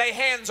lay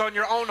hands on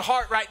your own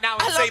heart right now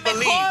A and lo say mejor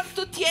believe.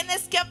 tú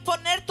tienes que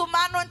poner tu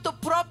mano en tu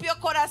propio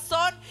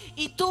corazón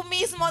y tú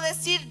mismo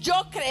decir,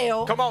 yo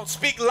creo. Come on,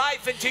 speak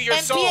life into your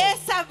soul.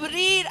 Empieza a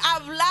abrir, a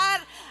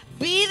hablar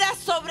vida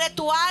sobre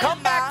tu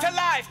Come back to alma.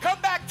 life.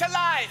 Come back to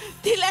life.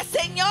 Dile,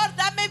 Señor,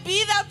 dame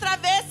vida otra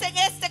vez en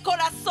este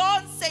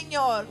corazón,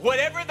 Señor.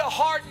 Whatever the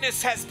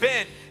hardness has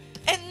been,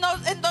 En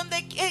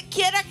donde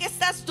quiera que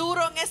estás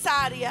duro en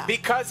esa área.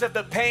 because of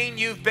the pain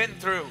you've been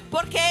through,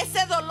 Porque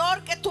ese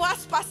dolor que tú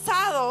has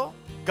pasado,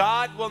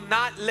 God will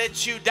not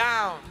let you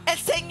down. el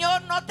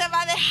Señor no te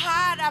va a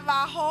dejar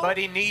abajo. But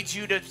He needs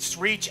you to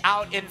reach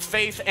out in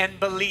faith and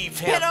believe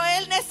Him. Pero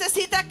Él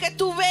necesita que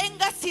tú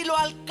vengas y lo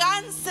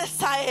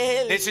alcances a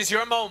Él. This is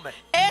your moment.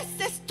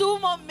 Este es tu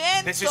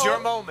momento. This is your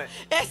moment.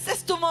 Este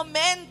es tu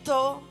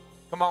momento.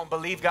 Come on,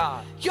 believe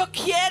God. Yo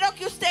quiero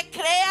que usted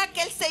crea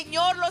que el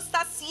Señor lo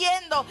está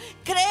haciendo.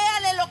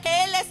 Créale lo que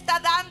Él está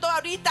dando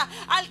ahorita.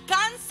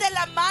 Alcance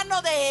la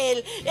mano de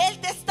Él. Él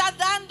te está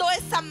dando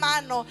esa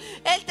mano.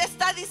 Él te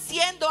está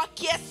diciendo,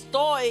 aquí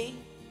estoy.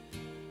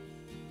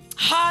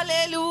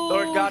 Aleluya.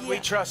 Lord God, we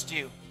trust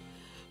you.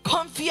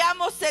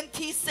 Confiamos en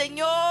ti,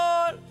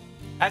 Señor.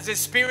 As His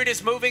Spirit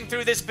is moving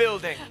through this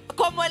building,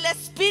 Como el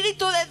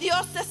Espíritu de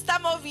Dios se está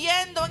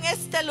moviendo en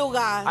este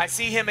lugar. I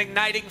see Him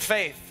igniting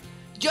faith.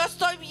 Yo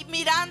estoy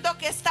mirando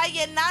que está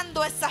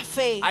llenando esa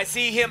fe. I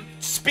see Him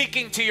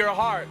speaking to your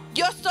heart.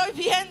 Yo estoy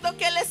viendo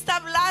que Él está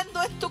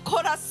hablando en tu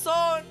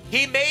corazón.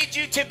 He made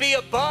you to be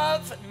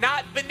above,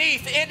 not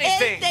beneath Él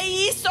anything. te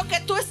hizo que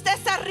tú estés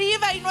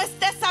arriba y no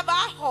estés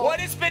abajo. What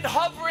has been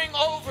hovering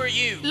over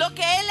you? Lo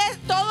que Él es,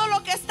 todo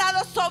lo que ha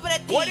estado sobre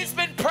ti. What has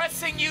been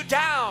pressing you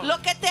down? Lo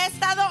que te ha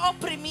estado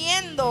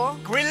oprimiendo.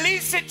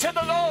 Release it to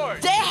the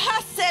Lord.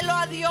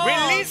 Déjaselo a Dios.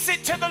 Release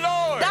it to the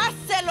Lord.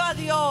 Dáselo a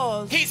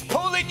Dios. He's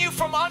pulling you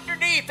from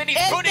underneath and He's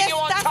Él te putting you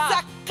on está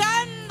top.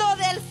 sacando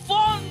del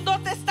fondo,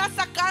 te está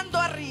sacando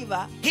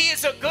arriba. He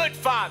is a good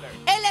Father.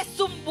 Él es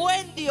un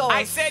buen Dios.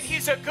 I said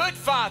He's a good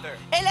Father.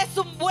 Él es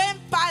un buen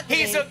padre.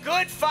 He's a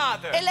good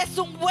Father. Él es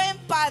un buen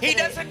padre. He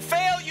doesn't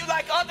fail you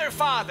like other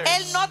fathers.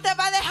 Él no te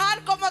va a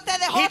dejar como te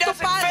dejó He tu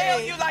doesn't fail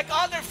padre. you like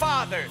other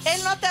fathers.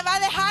 Él no te va a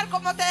dejar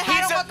como te He's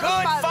dejaron a otros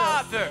good padres.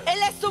 father.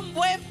 Él es un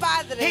buen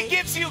padre. He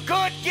gives you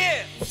good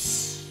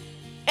gifts.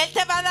 Él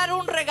te va a dar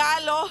un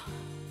regalo.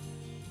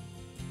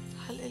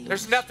 Aleluya.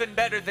 There's nothing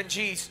better than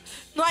Jesus.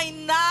 No hay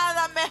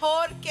nada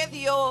mejor que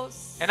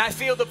Dios. And I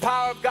feel the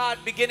power of God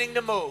beginning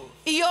to move.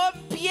 Y yo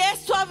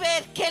empiezo a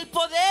ver que el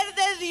poder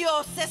de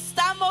Dios se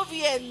está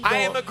moviendo. I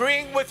am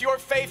agreeing with your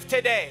faith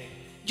today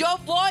Yo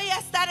voy a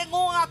estar en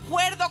un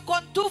acuerdo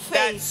con tu fe.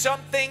 that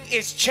something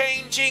is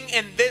changing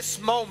in this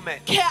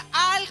moment Que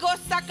algo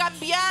está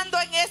cambiando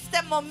en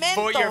este momento.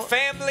 for your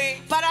family,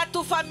 Para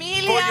tu for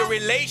familia. your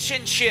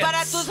relationships,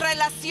 Para tus for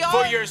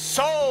relaciones. your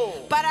soul,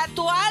 Para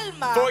tu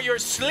alma. for your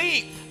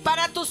sleep,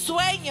 Para tus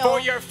sueños. for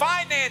your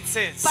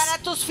finances,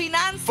 Para tus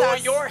finanzas. for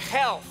your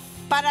health.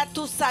 Para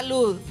tu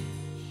salud.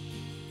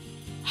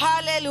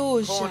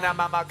 Aleluya. Una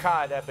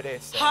mamacada,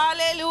 bresa.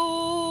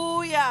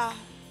 Aleluya.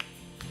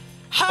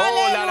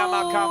 la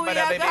macambra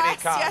Aleluya. de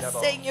Gracias, Veronica.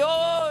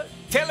 Señor.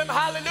 Tell Him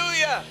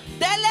hallelujah.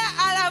 Dele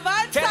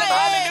alabanza Tell him a Él.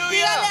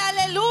 hallelujah. Dígale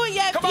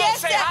aleluya. Come on, Empiece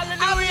say a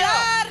hallelujah.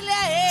 hablarle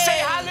a Él. Say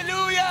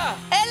hallelujah.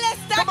 Él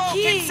está Come on,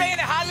 keep aquí. saying it.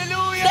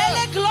 Hallelujah.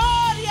 Dele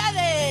gloria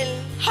de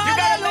Él. You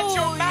gotta let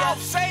your Aleluya.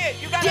 mouth say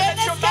it. You gotta let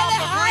Tienes your que mouth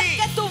dejar agree.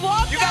 que tu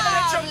boca You gotta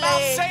let your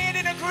mouth hable. say it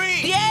and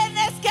agree.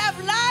 Tienes que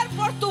hablar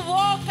por tu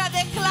boca, You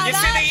declarar see, the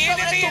sobre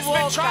enemy tu has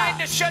been trying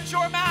boca. to shut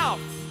your mouth.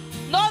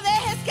 No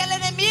dejes que el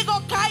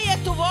enemigo calle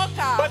tu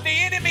boca. But the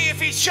enemy, if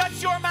he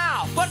shuts your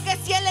mouth, Porque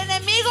si el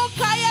enemigo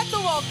calla tu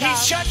he boca,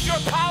 shuts your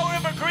power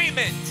of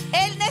agreement.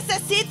 él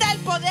necesita el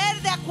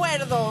poder de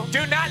acuerdo.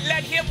 Do not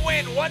let him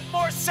win one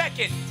more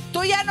second.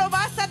 Tú ya no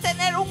vas a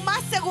tener un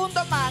más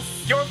segundo más.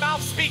 Your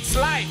mouth speaks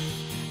life.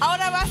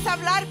 Ahora vas a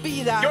hablar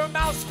vida. Your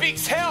mouth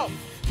speaks health.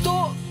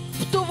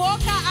 Tu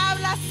boca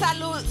habla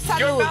salud.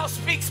 Your salud. mouth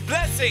speaks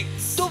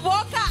blessings. Tu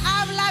boca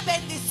habla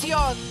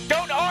bendición.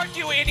 Don't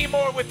argue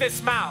anymore with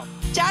this mouth.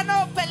 Ya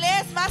no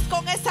pelees más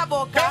con esa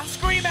boca. Don't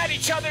scream at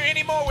each other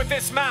anymore with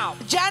this mouth.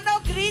 Ya no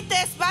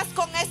grites más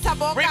con esa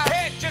boca.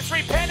 Repent. Just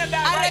repent of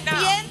that right now.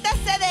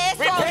 Arrepiéntese de eso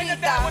Repent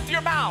of that ahorita. with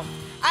your mouth.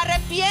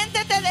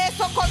 Arrepiéntete de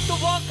eso con tu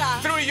boca.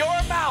 Through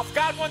your mouth,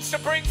 God wants to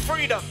bring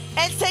freedom.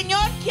 El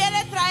Señor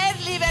quiere traer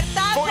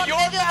libertad For por your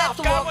medio de mouth,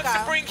 tu God wants to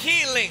boca. bring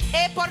healing.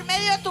 Por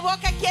medio de tu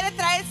boca quiere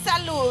traer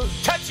salud.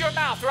 Touch your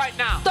mouth right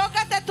now.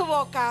 Tócate tu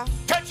boca.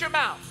 Touch your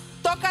mouth.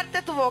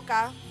 Tócate tu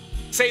boca.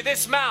 Say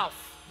this mouth.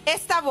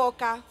 Esta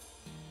boca.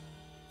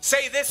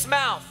 Say this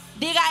mouth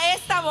Diga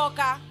esta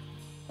boca.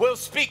 will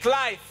speak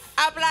life.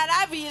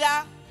 hablará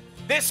vida.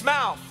 This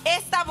mouth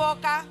Esta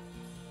boca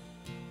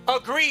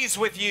agrees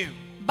with you.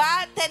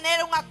 va a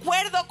tener un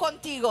acuerdo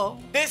contigo.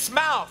 This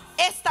mouth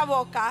Esta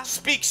boca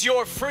speaks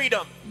your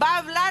freedom. va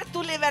a hablar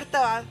tu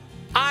libertad.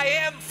 I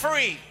am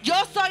free. Yo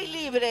soy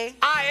libre.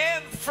 I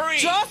am free.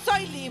 Yo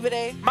soy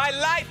libre. My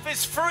life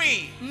is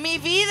free. Mi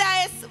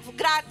vida es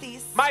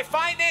gratis. My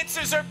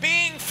finances are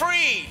being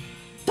freed.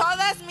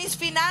 Todas mis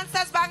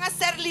finanzas van a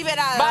ser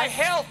liberadas. My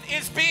health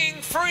is being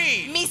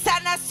freed. Mi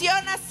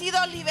sanación ha sido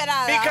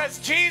liberada. Because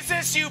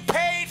Jesus, you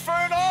paid for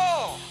it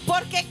all.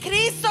 Porque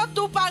Cristo,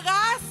 tú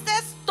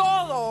pagaste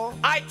todo.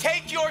 I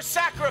take your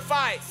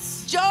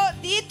sacrifice Yo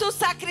di tu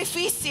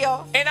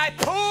sacrificio and I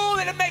pull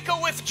and make a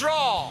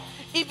withdrawal.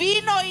 y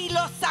vino y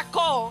lo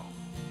sacó.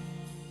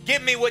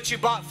 Give me what you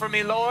bought for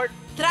me, Lord.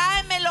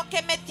 Tráeme lo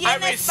que me I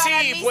tienes para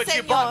receive mí, what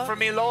you bought Señor. for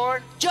me,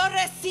 Lord. Yo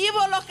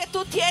recibo lo que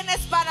tú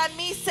tienes para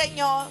mí,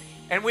 Señor.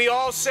 And we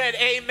all said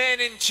amen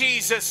in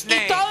Jesus' Y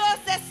name. todos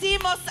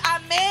decimos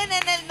amén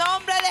en el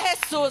nombre de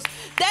Jesús.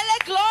 Dele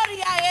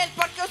gloria a Él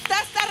porque usted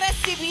está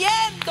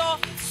recibiendo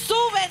su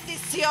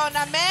bendición.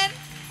 Amén.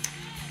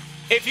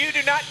 If you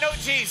do not know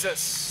Jesus,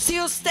 Si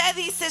usted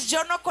dice,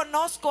 yo no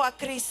conozco a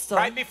Cristo,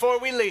 right before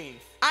we leave,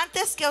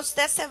 antes que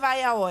usted se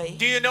vaya hoy,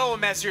 do you know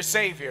him as your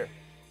Savior?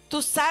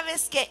 tú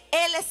sabes que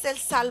Él es el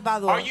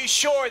Salvador. Are you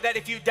sure that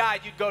if you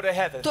died, you'd go to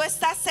heaven? Tú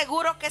estás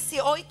seguro que si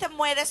hoy te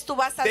mueres, tú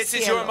vas al This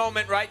is your cielo.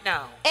 moment right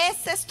now.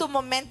 Ese es tu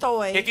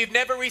momento If hoy. you've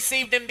never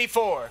received him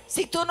before,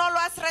 Si tú no lo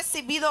has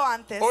recibido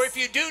antes, or if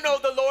you do know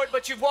the Lord,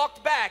 but you've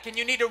walked back and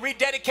you need to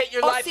rededicate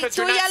your o life si because tú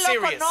you're ya not lo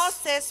serious,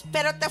 conoces,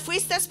 pero te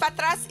fuiste para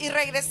atrás y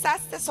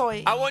regresaste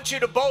hoy, I want you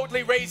to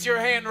boldly raise your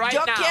hand right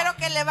yo now. quiero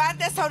que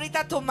levantes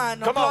ahorita tu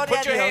mano. Come on, Gloria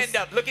put your a Dios. hand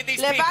up. Look at these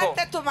people.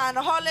 Levante tu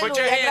mano. Put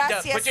your Aleluya. hand up.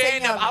 Gracias, Put your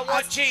hand Señor. up. I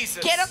want Jesus.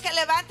 Quiero que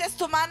levantes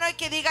tu mano y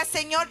que digas,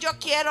 Señor, yo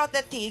quiero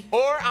de ti.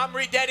 Or I'm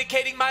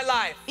rededicating my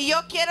life Y yo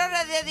quiero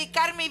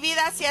rededicar mi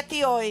vida hacia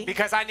ti hoy.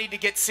 because I need to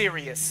get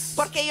serious.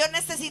 Porque yo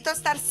necesito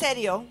estar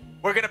serio.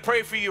 We're going to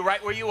pray for you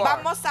right where you are.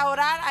 Vamos a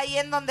orar ahí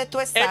en donde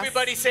tú estás.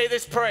 Everybody say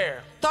this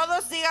prayer.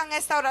 Todos digan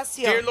esta Dear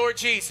oración. Lord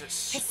Jesus,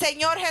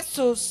 Señor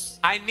Jesús,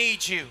 I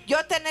need you.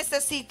 yo te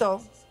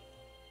necesito.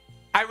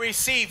 I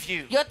receive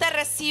you. Yo te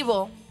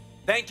recibo.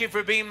 Thank you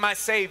for being my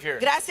Savior.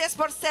 Gracias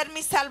por ser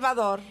mi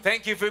Salvador.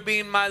 Thank you for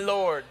being my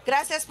Lord.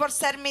 Gracias por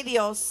ser mi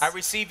Dios. I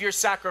receive your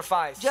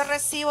sacrifice. Yo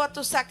recibo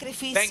tu Thank you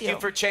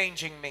sacrificio. for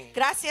changing me.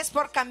 Gracias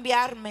por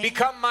cambiarme.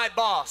 Become my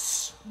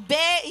boss. Ve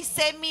y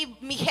sé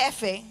mi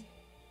jefe.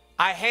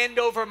 I hand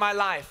over my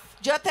life.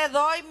 Yo te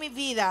doy mi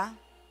vida.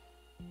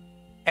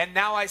 And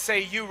now I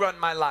say you run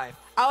my life.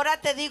 Ahora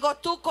te digo,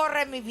 tú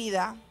corre mi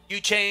vida. You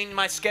change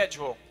my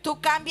schedule. Tú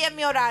cambia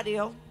mi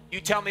horario. You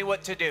tell me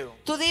what to do.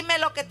 Tú dime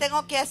lo que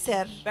tengo que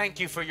hacer. Thank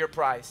you for your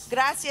price.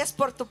 Gracias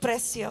por tu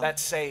precio That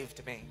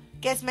saved me.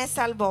 que me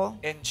salvó.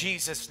 In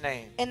Jesus'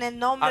 name. En el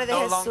nombre I'm de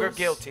no longer Jesús.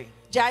 guilty.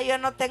 Ya yo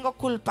no tengo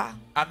culpa.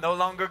 I'm no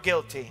longer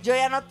guilty. Yo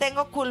ya no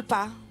tengo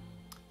culpa.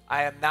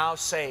 I am now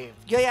saved.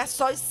 Yo ya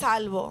soy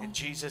salvo. In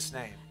Jesus'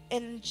 name.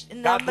 En God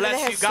nombre de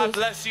bless you. Jesús. God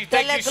bless you.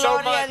 Thank Dele you so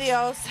gloria a much.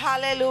 Dios.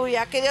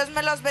 Aleluya. Que Dios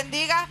me los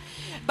bendiga.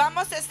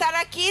 Vamos a estar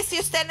aquí. Si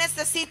usted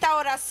necesita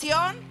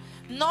oración,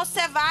 no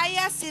se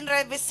vaya sin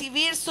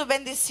recibir su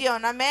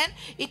bendición. Amén.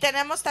 Y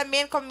tenemos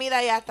también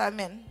comida ya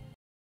también.